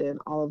expression,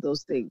 all of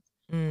those things.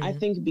 I Mm.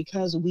 think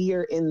because we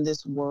are in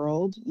this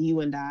world, you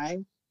and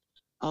I,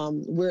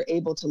 we're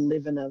able to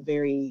live in a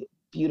very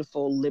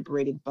beautiful,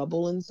 liberating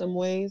bubble in some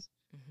ways.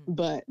 Mhm.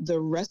 But the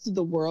rest of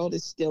the world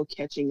is still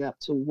catching up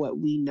to what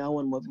we know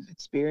and what we've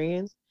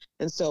experienced.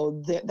 And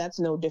so that's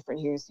no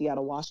different here in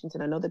Seattle,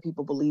 Washington. I know that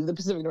people believe the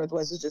Pacific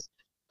Northwest is just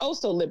oh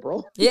so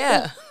liberal,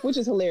 Yeah. which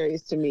is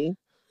hilarious to me,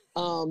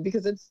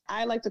 because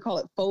I like to call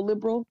it faux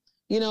liberal.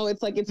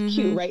 It's like it's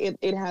cute, Mm-hmm. right?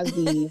 It has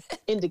the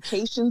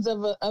indications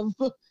of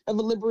a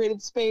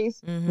liberated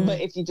space, Mm-hmm.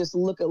 but if you just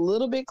look a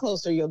little bit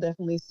closer, you'll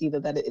definitely see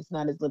that it's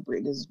not as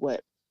liberated as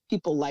what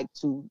people like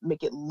to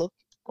make it look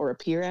or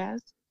appear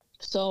as.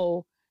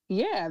 So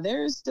yeah,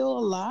 there's still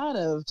a lot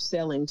of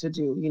selling to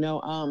do.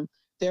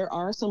 There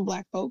are some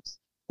Black folks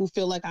who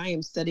feel like I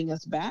am setting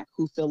us back,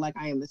 who feel like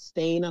I am a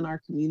stain on our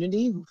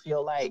community, who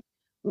feel like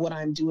what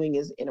I'm doing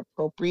is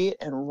inappropriate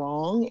and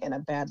wrong and a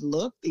bad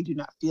look. They do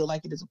not feel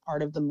like it is a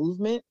part of the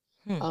movement.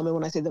 Hmm. And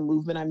when I say the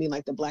movement, I mean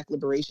like the Black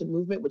liberation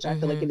movement, which I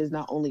feel like Mm-hmm. it is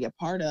not only a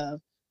part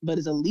of, but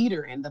is a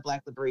leader in the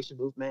Black liberation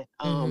movement.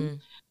 Mm-hmm.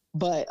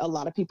 But a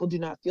lot of people do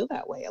not feel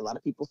that way. A lot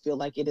of people feel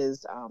like it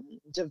is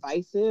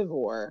divisive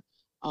or,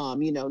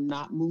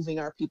 not moving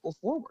our people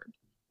forward,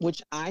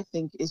 which I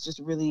think is just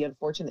really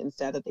unfortunate and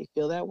sad that they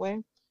feel that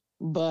way.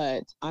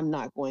 But I'm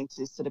not going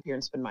to sit up here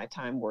and spend my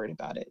time worried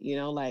about it.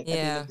 Like at the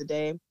end Yeah. of the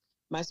day,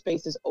 my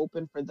space is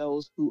open for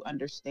those who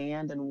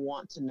understand and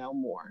want to know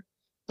more.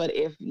 But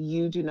if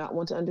you do not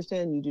want to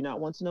understand, you do not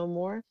want to know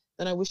more,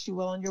 then I wish you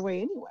well on your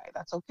way anyway.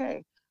 That's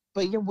okay.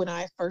 But yeah, when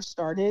I first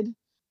started,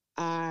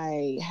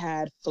 I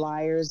had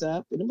flyers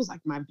up and it was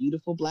like my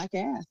beautiful Black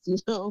ass,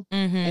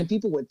 Mm-hmm. and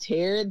people would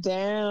tear it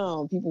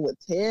down. People would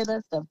tear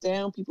that stuff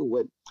down. People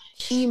would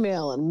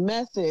email and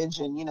message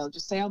and,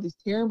 just say all these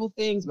terrible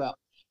things about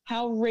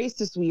how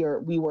racist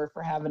we were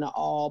for having an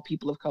all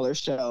people of color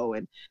show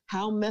and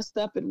how messed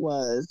up it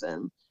was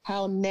and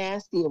how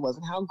nasty it was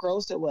and how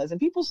gross it was. And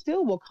people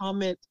still will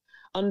comment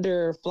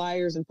under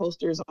flyers and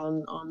posters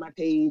on my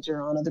page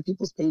or on other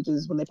people's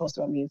pages when they post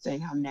about me and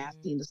saying how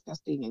nasty and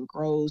disgusting and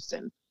gross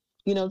and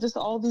just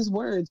all these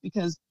words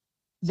because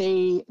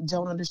they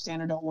don't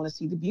understand or don't want to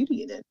see the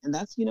beauty in it. And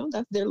that's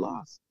their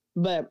loss.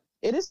 But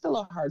it is still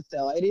a hard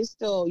sell. It is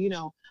still,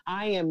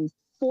 I am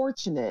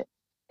fortunate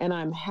and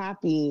I'm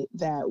happy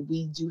that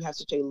we do have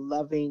such a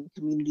loving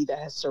community that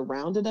has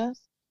surrounded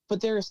us.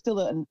 But there's still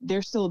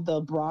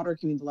the broader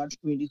community, the larger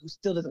community who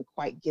still doesn't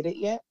quite get it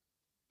yet.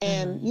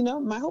 And,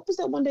 Mm-hmm. my hope is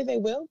that one day they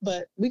will,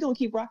 but we're going to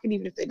keep rocking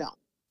even if they don't.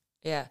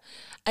 Yeah.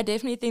 I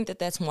definitely think that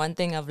that's one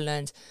thing I've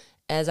learned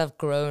as I've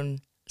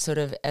grown sort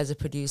of as a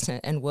producer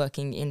and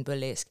working in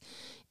burlesque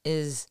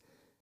is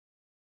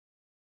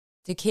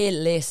to care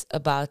less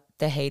about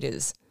the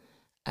haters.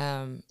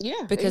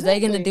 Yeah, Because they're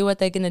gonna do what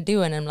they're gonna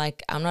do, and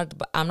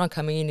I'm not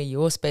coming into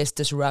your space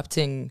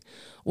disrupting.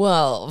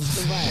 Well,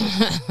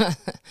 Right.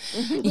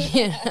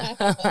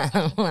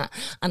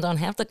 I don't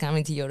have to come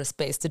into your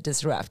space to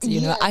disrupt.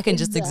 I can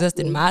just exist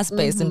in Exactly. my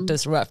space and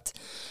disrupt.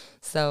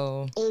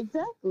 So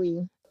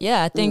Exactly.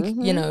 yeah, I think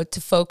Mm-hmm.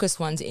 to focus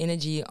one's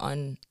energy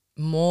on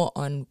more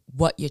on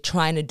what you're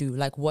trying to do,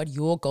 like what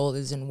your goal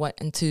is and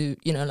to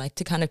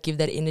to kind of give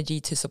that energy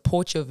to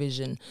support your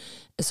vision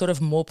is sort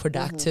of more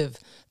productive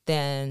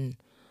than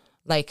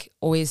like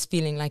always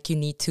feeling like you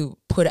need to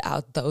put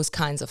out those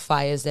kinds of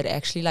fires that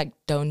actually like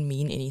don't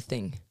mean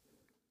anything.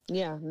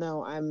 Yeah,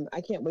 no,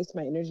 I can't waste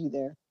my energy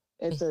there.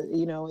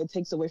 It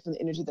takes away from the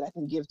energy that I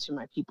can give to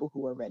my people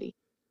who are ready.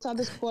 Saw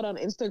this quote on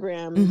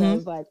Instagram that Mm-hmm.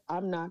 was like,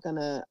 I'm not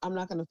gonna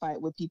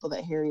fight with people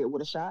that Harriet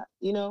would have shot.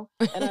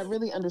 And I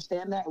really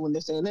understand that when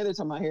they're saying that, they're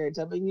talking about Harriet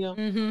Tubman,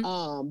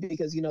 Mm-hmm.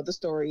 because the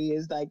story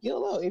is like,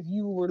 if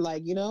you were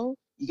like, you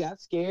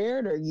got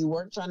scared or you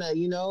weren't trying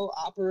to,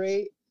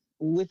 operate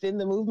within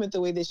the movement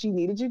the way that she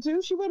needed you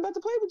to, she wasn't about to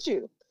play with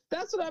you.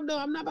 That's what I'm doing.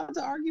 I'm not about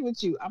to argue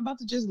with you. I'm about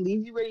to just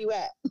leave you where you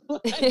at.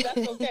 Like,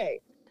 that's okay.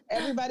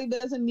 Everybody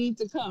doesn't need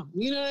to come.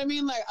 You know what I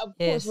mean? Like, of course,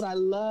 Yes. what I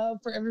love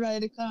for everybody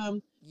to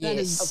come, that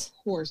is, of Yes.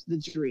 course, the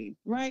dream,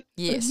 right?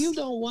 But if you Yes.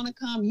 don't want to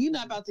come, you're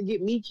not about to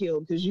get me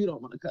killed because you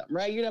don't want to come,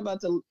 right? You're not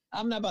about to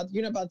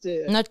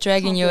Not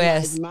dragging your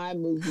compromise ass. my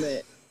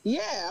movement.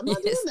 Yeah, I'm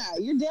not doing Yes.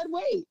 that. You're dead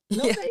weight.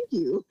 No, Yeah. thank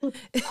you.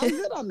 I'm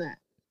good on that.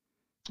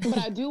 But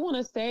I do want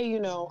to say,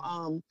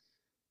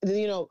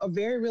 a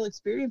very real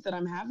experience that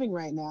I'm having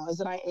right now is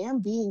that I am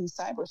being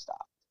cyber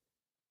stalked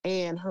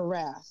and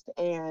harassed,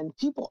 and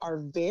people are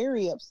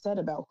very upset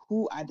about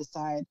who I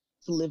decide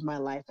to live my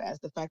life as.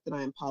 The fact that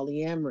I am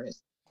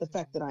polyamorous, the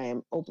fact that I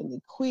am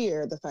openly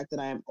queer, the fact that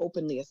I am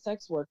openly a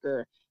sex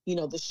worker,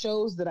 the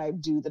shows that I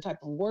do, the type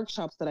of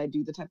workshops that I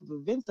do, the type of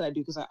events that I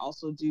do, because I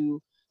also do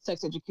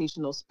sex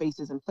educational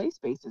spaces and play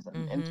spaces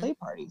and Mm-hmm. play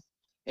parties.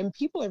 And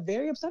people are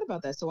very upset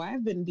about that. So I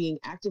have been being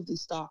actively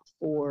stalked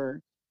for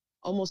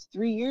almost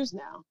 3 years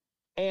now.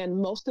 And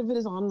most of it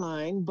is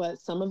online, but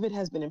some of it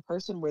has been in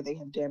person where they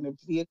have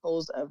damaged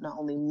vehicles of not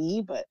only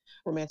me, but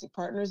romantic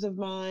partners of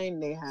mine.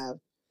 They have,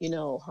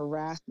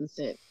 harassed and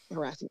sent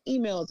harassing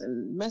emails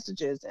and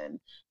messages and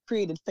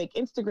created fake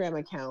Instagram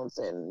accounts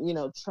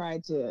and,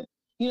 tried to,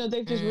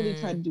 they've just really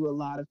tried to do a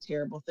lot of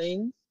terrible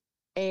things.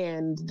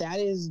 And that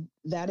is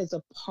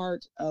a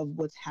part of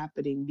what's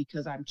happening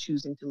because I'm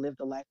choosing to live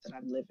the life that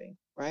I'm living,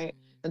 right?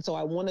 And so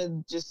I want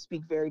to just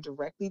speak very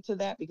directly to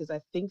that, because I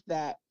think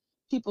that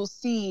people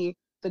see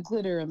the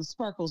glitter and the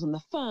sparkles and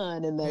the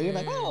fun and you're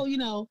like,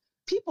 oh,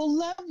 people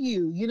love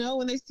you,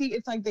 when they see,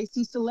 it's like they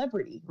see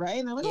celebrity, right?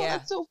 And I'm like, oh, Yeah.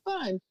 that's so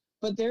fun.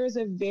 But there is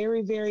a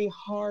very, very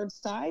hard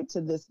side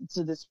to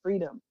this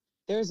freedom.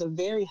 There's a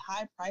very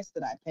high price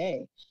that I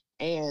pay.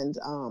 And,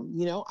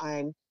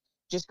 I'm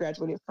just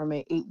graduated from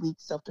an 8-week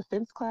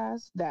self-defense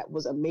class. That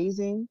was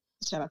amazing.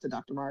 Shout out to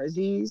Dr. Mara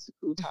Aziz,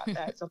 who taught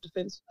that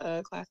self-defense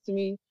class to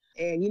me.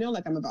 And,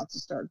 like I'm about to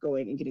start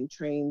going and getting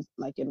trained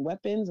like in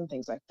weapons and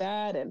things like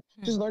that, and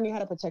just learning how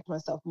to protect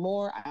myself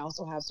more. I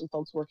also have some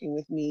folks working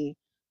with me,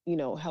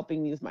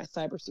 helping me with my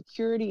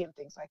cybersecurity and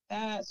things like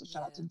that. So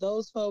shout out to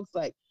those folks.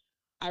 Like,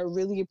 I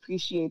really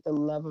appreciate the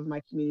love of my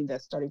community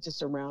that's starting to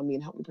surround me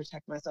and help me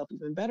protect myself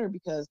even better,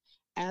 because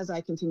as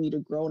I continue to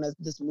grow and as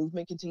this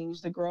movement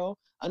continues to grow,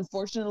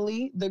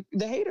 unfortunately, the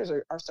haters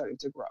are starting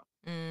to grow.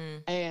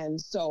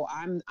 And so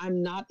I'm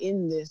not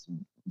in this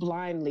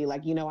blindly.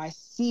 Like, I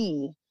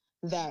see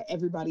that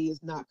everybody is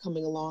not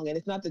coming along. And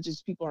it's not that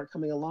just people aren't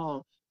coming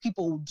along.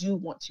 People do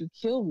want to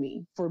kill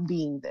me for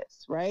being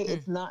this, right?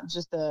 It's not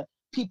just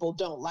people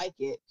don't like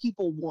it.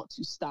 People want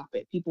to stop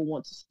it. People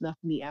want to snuff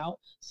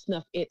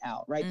it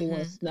out, right? They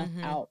want to snuff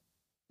out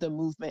the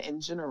movement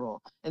in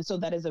general. And so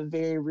that is a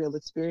very real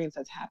experience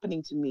that's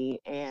happening to me.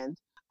 And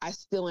I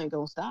still ain't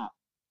gonna stop.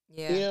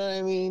 Yeah. You know what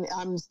I mean?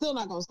 I'm still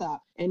not gonna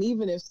stop. And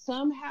even if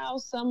somehow,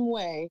 some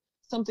way,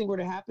 something were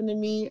to happen to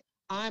me,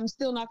 I'm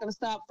still not gonna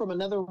stop from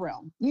another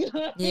realm. You know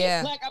what I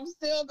mean? Like, I'm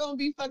still gonna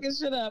be fucking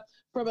shit up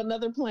from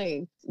another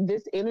plane.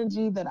 This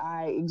energy that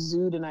I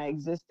exude and I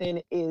exist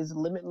in is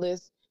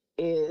limitless,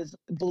 is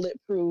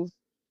bulletproof,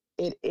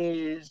 it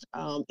is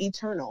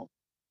eternal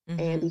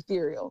and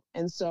ethereal.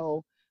 And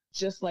so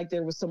just like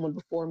there was someone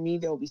before me,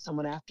 there will be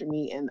someone after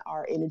me, and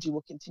our energy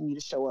will continue to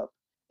show up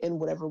in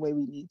whatever way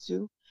we need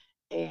to.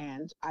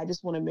 And I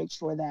just want to make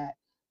sure that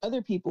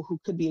other people who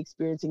could be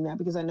experiencing that,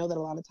 because I know that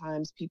a lot of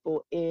times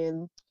people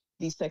in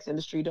the sex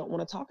industry don't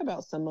want to talk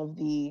about some of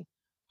the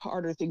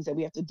harder things that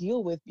we have to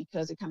deal with,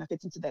 because it kind of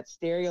fits into that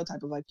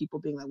stereotype of like people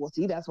being like, well,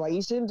 see, that's why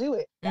you shouldn't do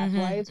it. That's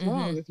why it's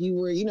wrong. If you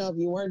were, if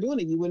you weren't doing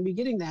it, you wouldn't be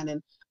getting that.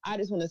 And I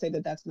just want to say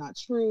that that's not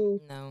true.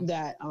 No.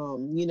 That,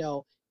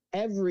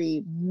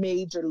 every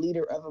major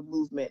leader of a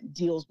movement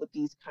deals with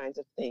these kinds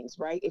of things,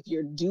 right? If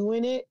you're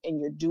doing it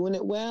and you're doing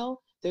it well,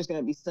 there's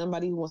going to be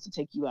somebody who wants to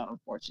take you out,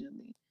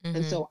 unfortunately.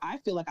 And so I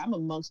feel like I'm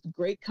amongst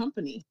great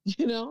company,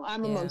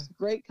 I'm amongst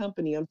great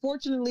company,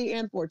 unfortunately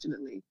and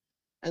fortunately.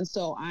 And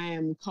so I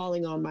am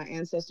calling on my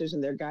ancestors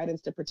and their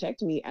guidance to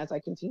protect me as I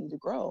continue to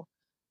grow.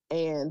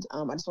 And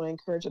I just want to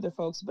encourage other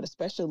folks, but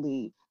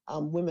especially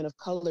women of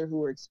color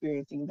who are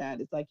experiencing that.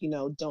 It's like,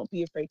 don't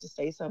be afraid to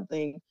say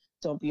something.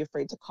 Don't be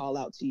afraid to call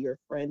out to your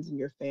friends and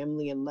your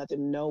family and let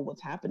them know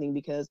what's happening,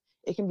 because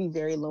it can be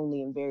very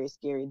lonely and very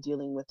scary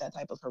dealing with that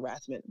type of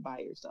harassment by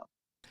yourself.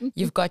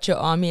 You've got your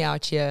army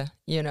out here,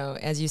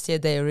 as you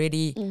said, they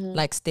already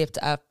like stepped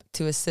up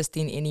to assist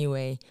in any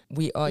way.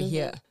 We are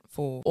here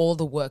for all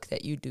the work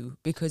that you do,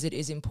 because it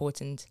is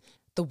important.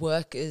 The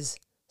work is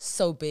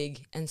so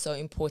big and so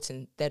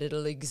important that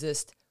it'll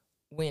exist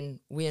when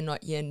we're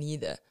not here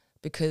neither,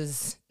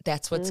 because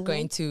that's what's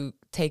going to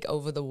take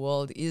over the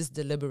world, is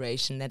the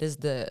liberation. That is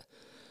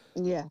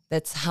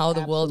that's how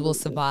the world will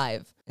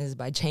survive, is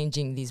by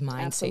changing these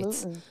mindsets.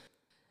 Absolutely.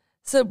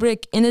 So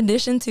Briq, in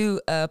addition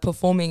to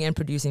performing and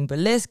producing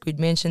burlesque, we'd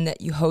mentioned that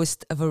you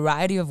host a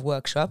variety of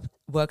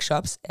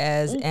workshops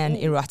as an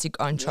erotic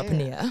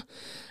entrepreneur.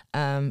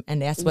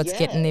 And that's what's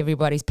getting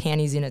everybody's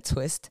panties in a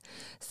twist.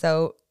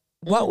 So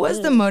what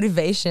was the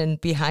motivation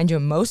behind your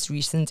most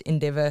recent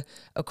endeavor,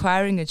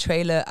 acquiring a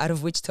trailer out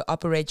of which to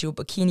operate your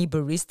bikini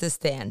barista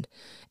stand?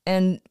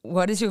 And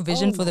what is your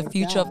vision for the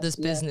future of this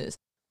business?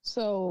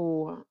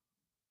 So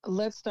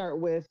let's start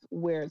with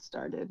where it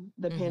started.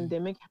 The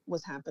pandemic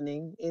is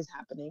happening,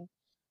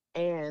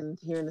 and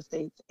here in the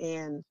States.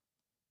 And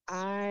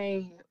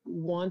I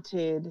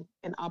wanted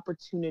an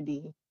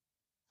opportunity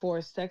for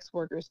sex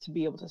workers to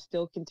be able to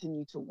still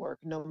continue to work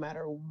no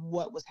matter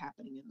what was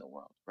happening in the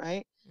world,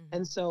 right?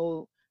 And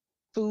so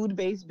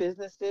food-based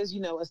businesses,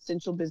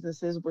 essential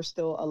businesses were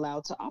still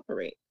allowed to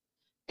operate.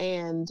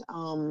 And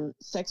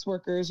sex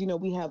workers,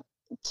 we have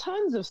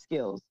tons of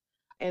skills.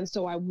 And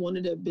so I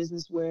wanted a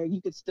business where you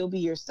could still be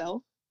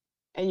yourself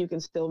and you can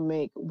still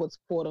make what's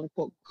quote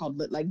unquote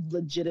called like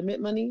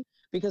legitimate money.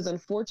 Because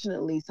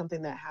unfortunately,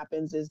 something that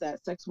happens is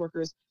that sex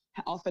workers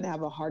often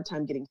have a hard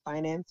time getting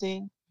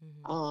financing,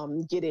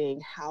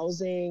 getting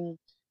housing,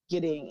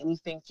 getting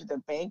anything through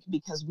the bank,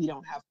 because we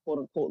don't have quote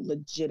unquote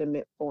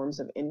legitimate forms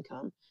of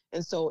income.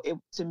 And so it,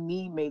 to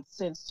me, made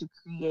sense to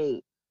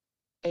create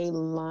a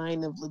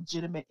line of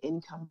legitimate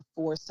income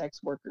for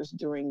sex workers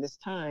during this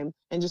time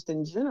and just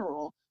in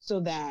general, so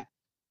that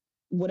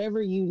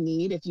whatever you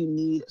need, if you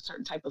need a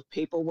certain type of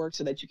paperwork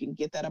so that you can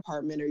get that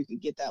apartment or you can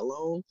get that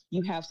loan,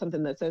 you have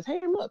something that says, hey,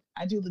 look,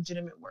 I do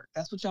legitimate work.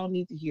 That's what y'all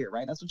need to hear,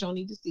 right? That's what y'all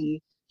need to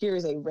see. here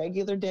is a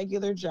regular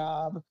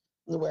job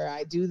where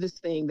I do this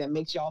thing that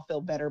makes y'all feel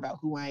better about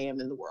who I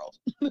am in the world.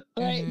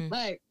 Right? Mm-hmm.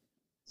 Like,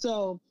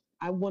 so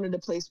I wanted a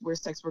place where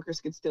sex workers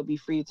could still be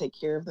free to take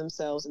care of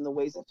themselves in the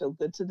ways that feel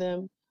good to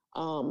them.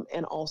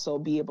 And also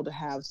be able to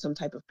have some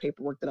type of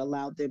paperwork that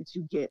allowed them to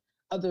get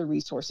other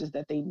resources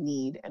that they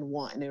need and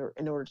want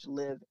in order to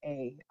live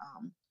a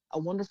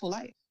wonderful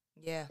life.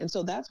 Yeah. And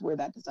so that's where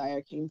that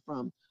desire came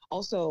from.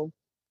 Also,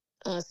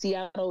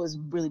 Seattle is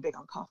really big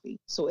on coffee,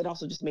 so it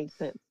also just made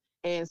sense.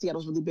 And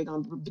Seattle's really big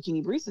on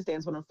bikini barista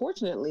stands, but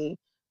unfortunately,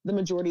 the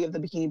majority of the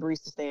bikini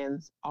barista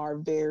stands are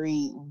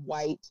very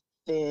white,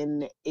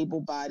 thin,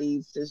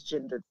 able-bodied,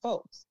 cisgendered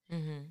folks.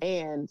 Mm-hmm.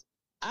 And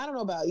I don't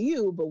know about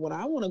you, but when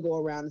I want to go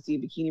around and see a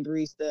bikini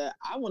barista,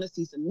 I want to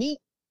see some meat.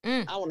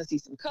 I want to see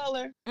some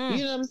color. You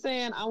know what I'm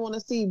saying? I want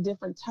to see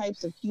different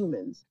types of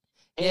humans.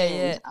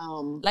 Yeah,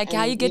 And like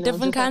how you get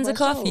different kinds of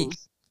coffee.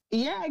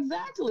 Yeah,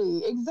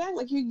 exactly.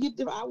 Like you get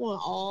I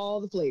want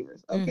all the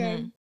flavors. Okay.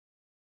 Mm-hmm.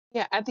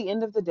 Yeah. At the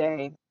end of the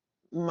day,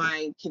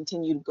 my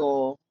continued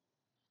goal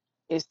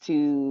is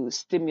to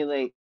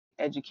stimulate,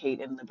 educate,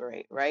 and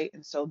liberate. Right.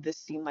 And so this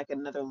seemed like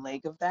another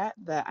leg of that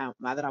I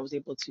was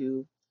able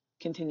to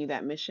continue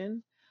that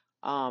mission.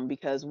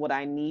 Because what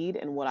I need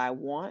and what I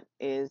want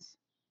is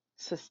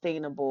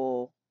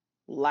sustainable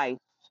life.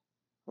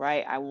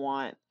 Right. I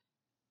want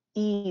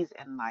ease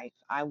in life.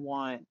 I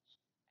want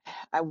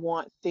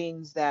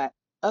things that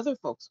other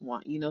folks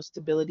want,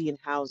 stability in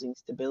housing,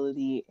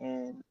 stability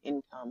in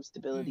income,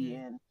 stability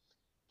Mm-hmm. in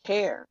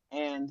care.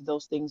 And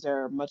those things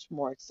are much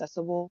more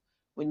accessible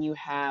when you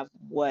have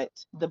what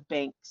the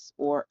banks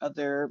or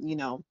other,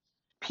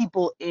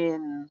 people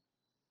in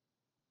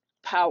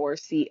power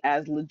see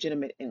as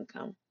legitimate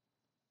income.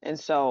 And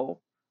so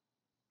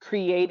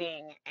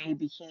creating a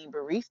bikini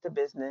barista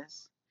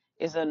business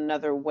is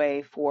another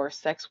way for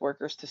sex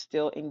workers to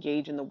still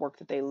engage in the work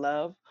that they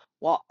love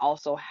while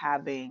also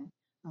having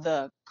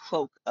the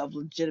cloak of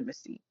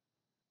legitimacy.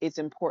 It's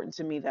important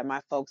to me that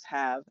my folks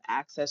have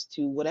access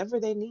to whatever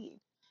they need.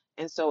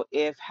 And so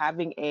if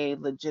having a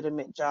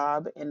legitimate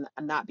job, and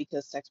not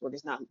because sex work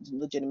is not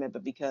legitimate,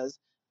 but because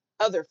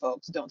other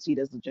folks don't see it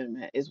as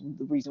legitimate, is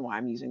the reason why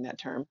I'm using that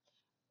term.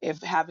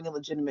 If having a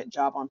legitimate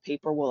job on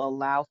paper will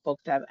allow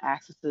folks to have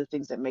access to the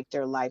things that make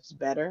their lives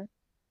better,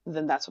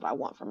 then that's what I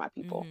want for my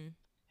people. Mm-hmm.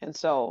 And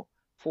so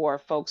for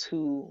folks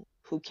who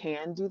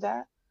can do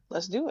that,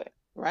 let's do it,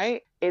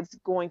 right? It's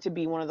going to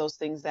be one of those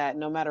things that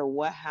no matter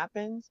what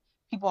happens,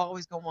 people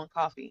always gonna want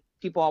coffee.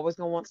 People always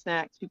gonna want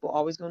snacks. People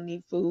always gonna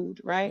need food,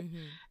 right? Mm-hmm.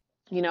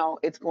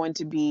 It's going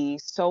to be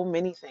so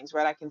many things,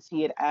 right? I can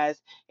see it as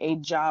a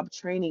job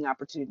training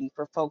opportunity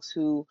for folks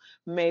who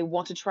may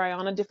want to try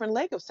on a different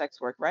leg of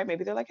sex work, right?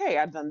 Maybe they're like, hey,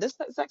 I've done this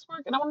sex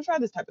work and I want to try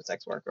this type of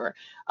sex work, or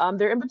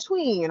they're in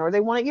between, or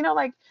they want to,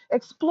 like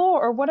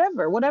explore or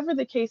whatever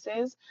the case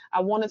is. I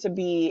want it to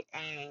be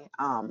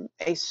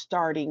a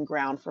starting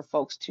ground for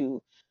folks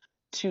to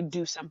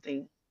do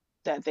something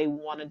that they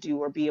want to do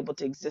or be able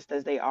to exist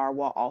as they are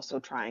while also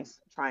trying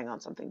on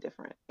something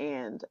different,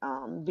 and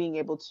being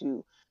able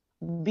to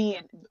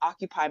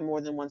occupy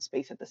more than one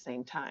space at the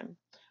same time.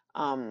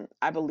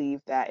 I believe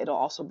that it'll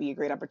also be a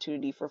great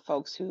opportunity for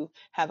folks who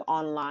have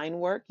online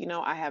work.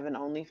 I have an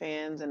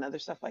OnlyFans and other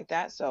stuff like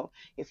that. So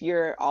if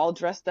you're all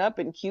dressed up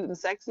and cute and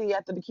sexy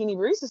at the bikini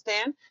barista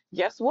stand,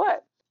 guess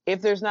what?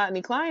 If there's not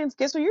any clients,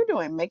 guess what you're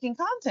doing? Making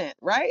content,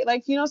 right?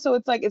 Like, so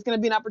it's like it's going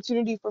to be an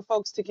opportunity for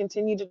folks to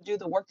continue to do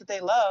the work that they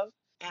love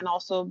and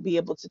also be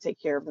able to take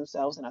care of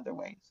themselves in other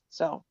ways.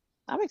 So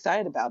I'm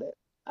excited about it.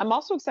 I'm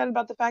also excited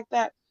about the fact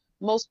that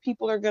most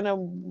people are going to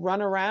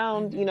run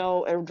around,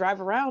 Mm-hmm. or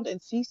drive around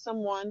and see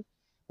someone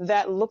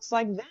that looks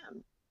like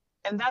them.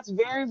 And that's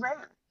very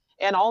rare.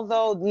 And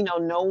although,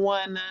 no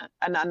one,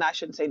 and I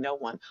shouldn't say no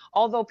one,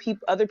 although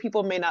other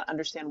people may not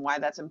understand why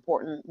that's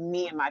important,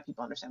 me and my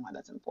people understand why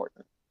that's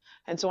important.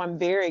 And so I'm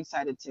very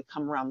excited to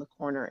come around the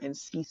corner and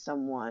see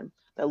someone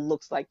that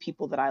looks like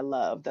people that I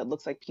love, that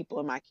looks like people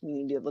in my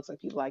community, that looks like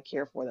people I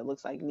care for, that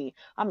looks like me.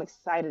 I'm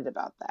excited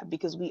about that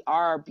because we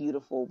are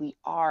beautiful. We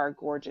are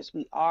gorgeous.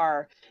 We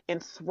are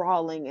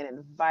enthralling and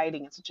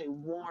inviting and such a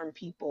warm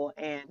people.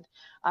 And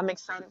I'm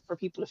excited for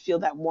people to feel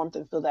that warmth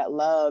and feel that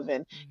love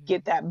and Mm-hmm.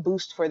 get that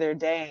boost for their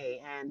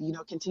day and,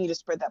 continue to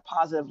spread that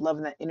positive love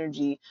and that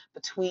energy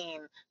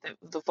between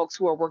the folks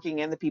who are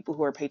working and the people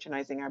who are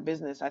patronizing our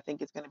business. I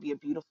think it's going to be a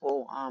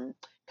beautiful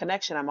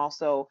connection. I'm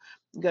also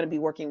going to be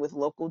working with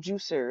local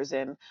juicers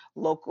and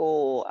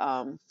local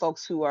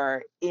folks who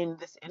are in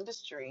this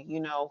industry,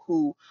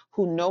 who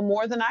know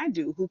more than I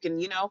do, who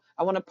can,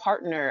 I want to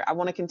partner. I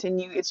want to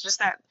continue. It's just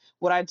that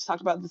what I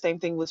talked about, the same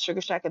thing with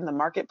Sugar Shack and the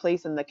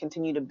marketplace and the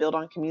continue to build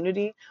on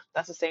community.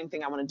 That's the same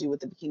thing I want to do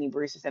with the Bikini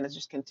Barista Stand, is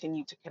just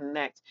continue to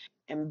connect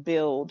and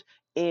build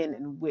in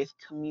and with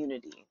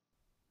community.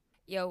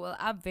 Yeah, well,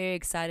 I'm very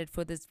excited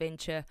for this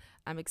venture.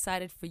 I'm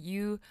excited for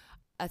you.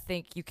 I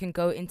think you can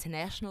go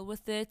international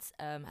with it.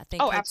 I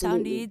think Oh, Cape Town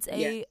absolutely. needs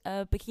Yeah,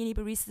 a bikini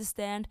barista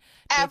stand.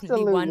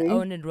 Definitely one absolutely.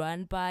 owned and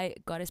run by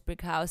Goddess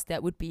Briq House.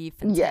 That would be Yes.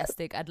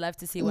 fantastic. I'd love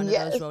to see one of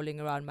those Yes. rolling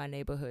around my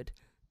neighborhood.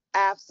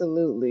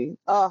 Absolutely.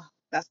 Oh,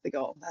 That's the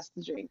goal. That's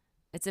the dream.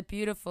 It's a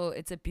beautiful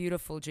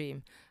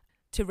dream.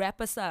 To wrap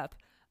us up,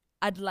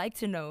 I'd like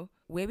to know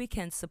where we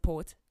can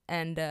support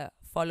and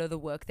follow the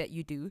work that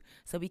you do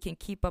so we can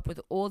keep up with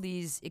all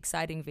these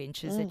exciting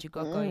ventures that you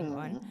got going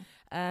on.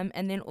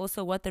 And then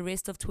also what the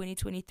rest of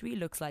 2023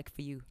 looks like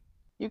for you.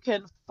 You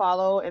can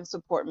follow and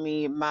support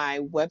me. My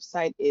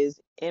website is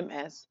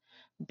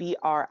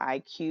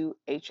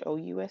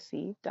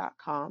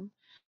msbriqhouse.com.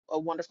 A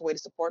wonderful way to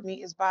support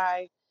me is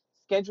by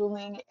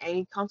scheduling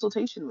a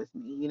consultation with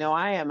me. You know,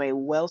 I am a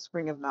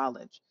wellspring of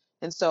knowledge.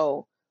 And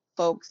so,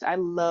 folks, I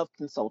love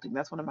consulting.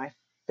 That's one of my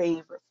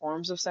favorite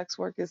forms of sex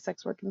work is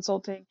sex work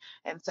consulting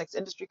and sex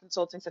industry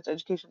consulting, sex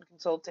education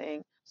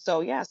consulting.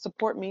 So yeah,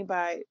 support me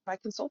by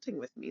consulting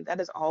with me.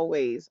 That is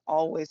always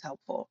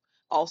helpful.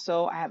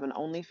 Also, I have an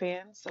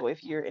OnlyFans, so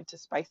if you're into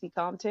spicy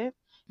content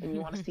and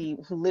you want to see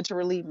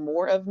literally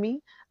more of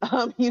me,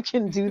 you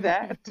can do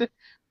that.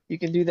 You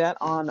can do that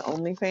on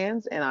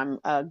OnlyFans, and I'm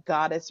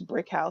Goddess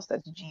Briq House.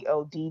 That's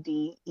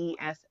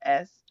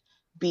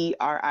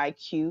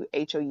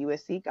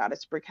GoddessBriqHouse,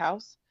 Goddess Briq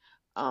House,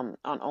 on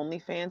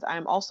OnlyFans. I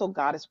am also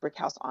Goddess Briq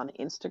House on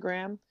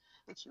Instagram.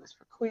 The Q is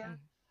for queer.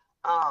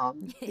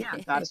 Yeah,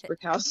 Goddess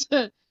Briq House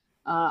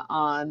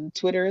on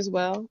Twitter as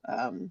well.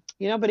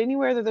 You know, but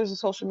anywhere that there's a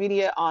social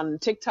media on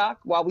TikTok,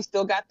 while we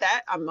still got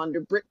that, I'm under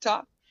Brick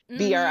Talk,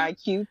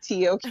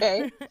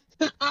 BRIQTOK.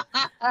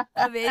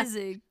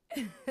 Amazing.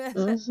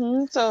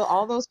 So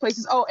all those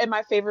places. Oh, and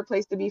my favorite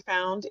place to be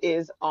found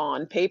is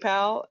on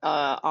PayPal,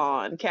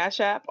 on Cash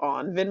App,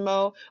 on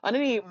Venmo, on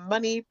any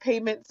money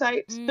payment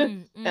site.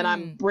 And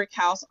I'm Brick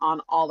House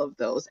on all of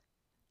those.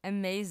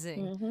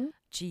 Amazing.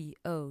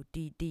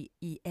 GODDESS.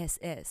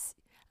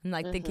 I'm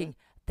like thinking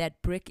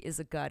that Briq is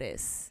a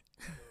goddess.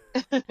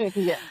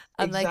 Yes,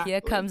 I'm like,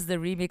 here comes the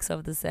remix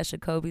of the Sasha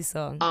Kobe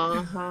song.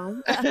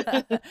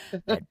 That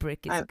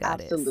Briq is a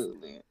goddess.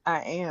 Absolutely.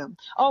 I am.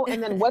 Oh,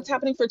 and then what's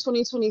happening for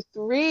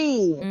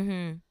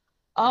 2023?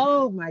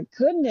 Oh my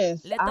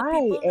goodness. Let the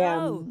people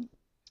know.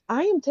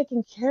 I am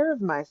taking care of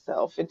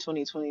myself in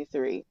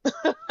 2023.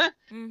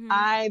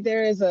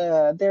 There is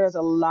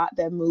a lot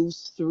that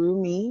moves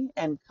through me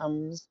and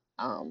comes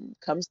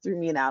through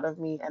me and out of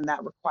me, and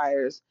that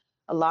requires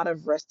a lot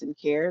of rest and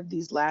care.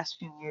 These last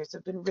few years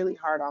have been really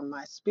hard on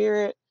my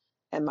spirit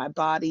and my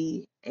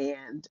body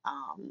and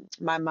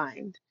my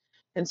mind.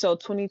 And so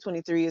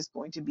 2023 is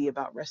going to be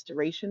about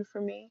restoration for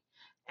me.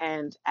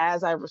 And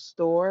as I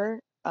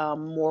restore,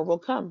 more will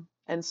come.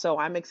 And so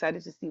I'm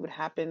excited to see what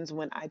happens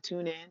when I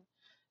tune in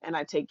and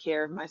I take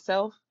care of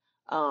myself.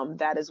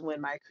 That is when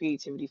my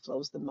creativity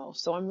flows the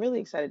most. So I'm really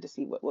excited to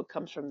see what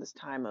comes from this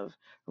time of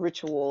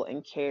ritual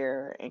and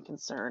care and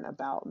concern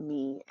about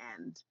me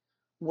and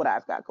what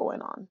I've got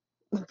going on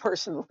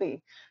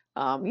personally.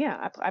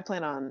 Yeah, I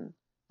plan on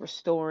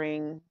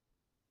restoring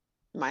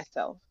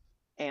myself,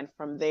 and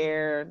from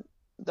there,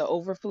 the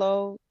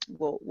overflow,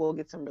 we'll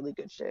get some really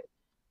good shit.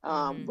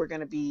 We're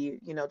gonna be,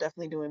 you know,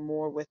 definitely doing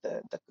more with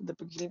the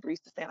bikini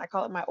barista stand. I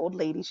call it my old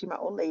lady. She my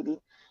old lady.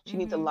 She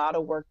needs a lot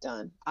of work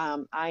done.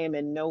 I am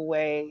in no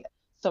way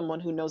someone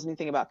who knows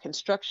anything about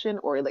construction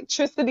or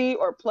electricity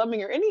or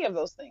plumbing or any of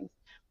those things.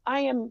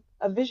 I am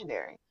a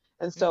visionary.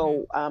 And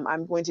so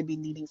I'm going to be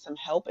needing some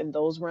help in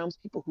those realms,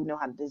 people who know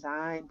how to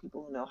design,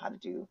 people who know how to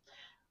do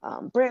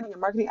branding and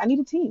marketing. I need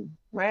a team,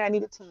 right? I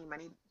need a team. I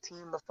need a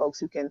team of folks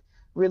who can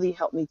really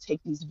help me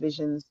take these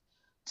visions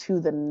to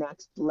the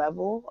next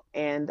level.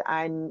 And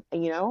I need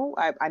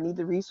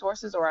the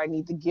resources or I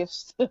need the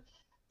gifts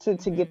to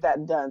get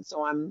that done.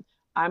 So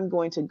I'm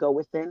going to go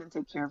within and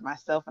take care of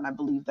myself. And I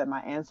believe that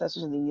my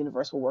ancestors and the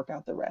universe will work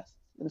out the rest.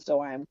 And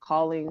so I am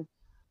calling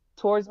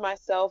towards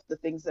myself the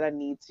things that I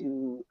need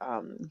to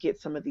get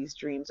some of these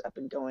dreams up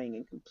and going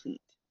and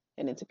complete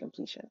and into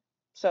completion.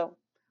 So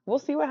we'll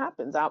see what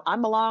happens.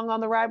 I'm along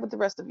on the ride with the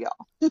rest of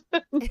y'all.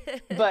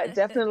 But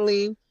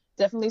definitely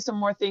some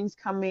more things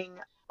coming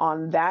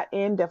on that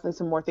end. Definitely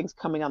some more things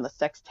coming on the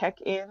sex tech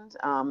end.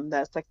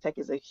 That sex tech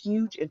is a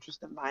huge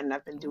interest of mine. And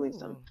I've been doing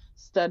some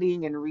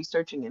studying and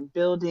researching and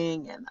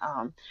building and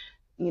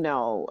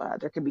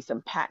there could be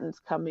some patents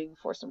coming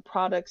for some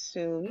products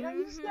soon. You know,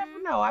 you just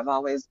never know. I've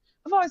always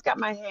got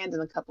my hand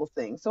in a couple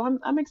things, so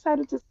I'm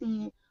excited to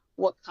see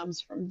what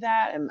comes from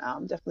that, and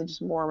definitely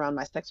just more around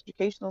my sex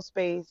educational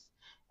space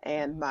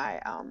and my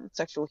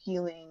sexual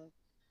healing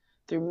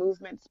through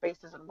movement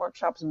spaces and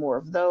workshops. More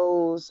of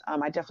those.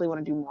 I definitely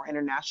want to do more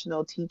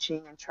international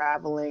teaching and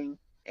traveling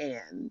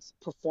and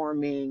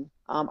performing.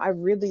 I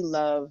really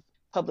love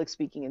public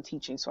speaking and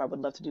teaching, so I would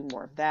love to do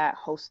more of that,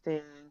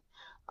 hosting.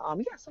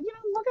 Yeah, so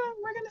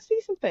we're gonna see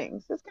some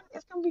things. It's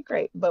gonna be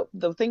great. But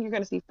the thing you're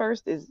gonna see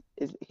first is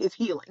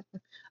healing.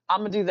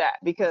 I'm gonna do that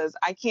because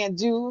I can't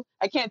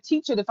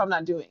teach it if I'm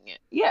not doing it.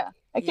 Yeah,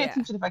 I can't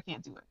teach it if I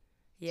can't do it.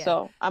 Yeah.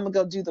 So I'm gonna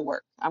go do the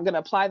work. I'm gonna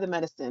apply the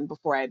medicine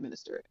before I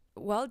administer it.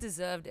 Well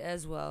deserved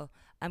as well.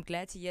 I'm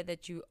glad to hear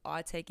that you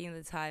are taking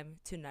the time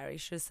to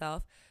nourish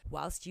yourself.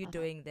 Whilst you're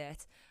doing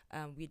that,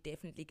 we're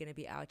definitely going to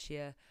be out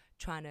here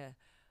trying to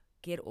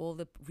get all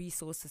the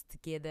resources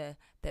together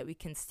that we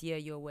can steer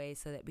your way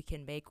so that we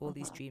can make all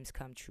these dreams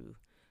come true.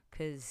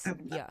 because I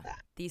would love yeah, that.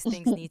 these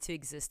things need to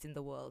exist in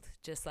the world,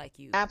 just like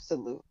you.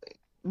 Absolutely.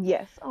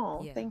 Yes.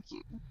 Oh, Yeah. thank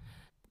you.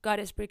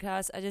 Goddess Briq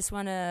House, I just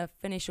want to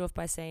finish off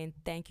by saying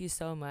thank you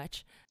so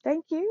much.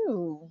 Thank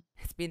you.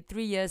 It's been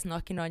 3 years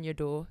knocking on your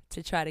door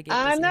to try to get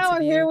I this know,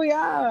 and here interview. we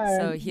are.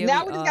 So here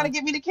Now we we just got to are.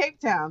 get me to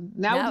Cape Town.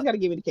 Now we Now just got to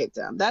get me to Cape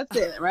Town. That's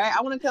it, right?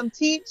 I want to come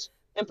teach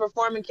and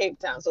perform in Cape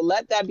Town. So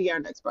let that be our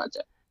next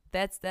project.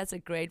 that's a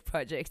great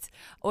project.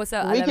 Also,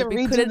 I We love can it. We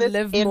redo couldn't this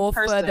live in more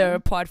person. further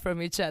apart from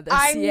each other.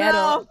 I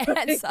Seattle know.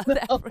 and South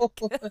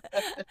Africa.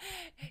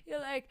 You're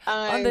like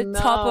on I the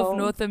top of know.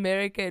 North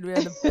America and we're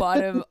on the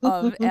bottom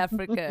of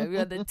Africa.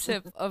 We're on the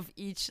tip of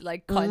each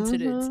like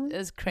continent.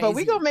 It's crazy. But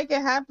we're going to make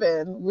it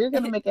happen. We're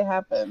going to make it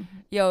happen.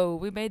 Yo,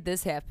 we made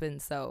this happen,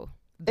 so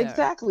there.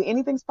 Exactly.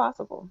 Anything's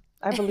possible.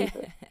 I believe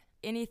it.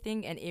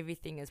 Anything and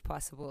everything is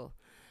possible.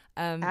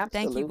 Thank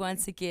Absolutely. you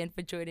once again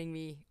for joining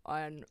me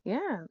on.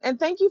 Yeah. And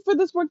thank you for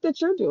this work that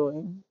you're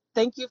doing.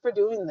 Thank you for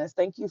doing this.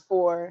 Thank you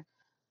for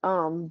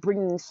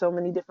bringing so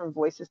many different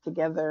voices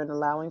together and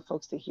allowing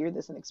folks to hear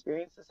this and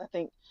experience this. I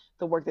think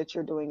the work that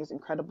you're doing is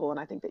incredible. And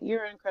I think that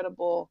you're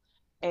incredible.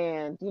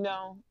 And, you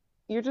know,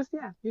 you're just,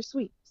 yeah, you're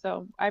sweet.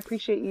 So I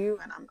appreciate you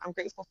and I'm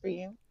grateful for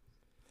you.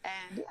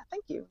 And yeah,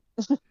 thank you.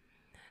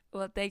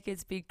 Well, thank you.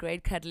 It's been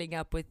great cuddling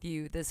up with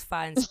you this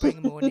fine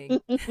spring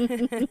morning.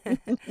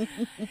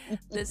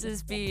 This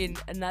has been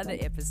another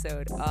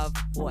episode of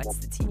What's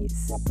the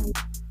Tease?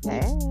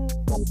 Hey.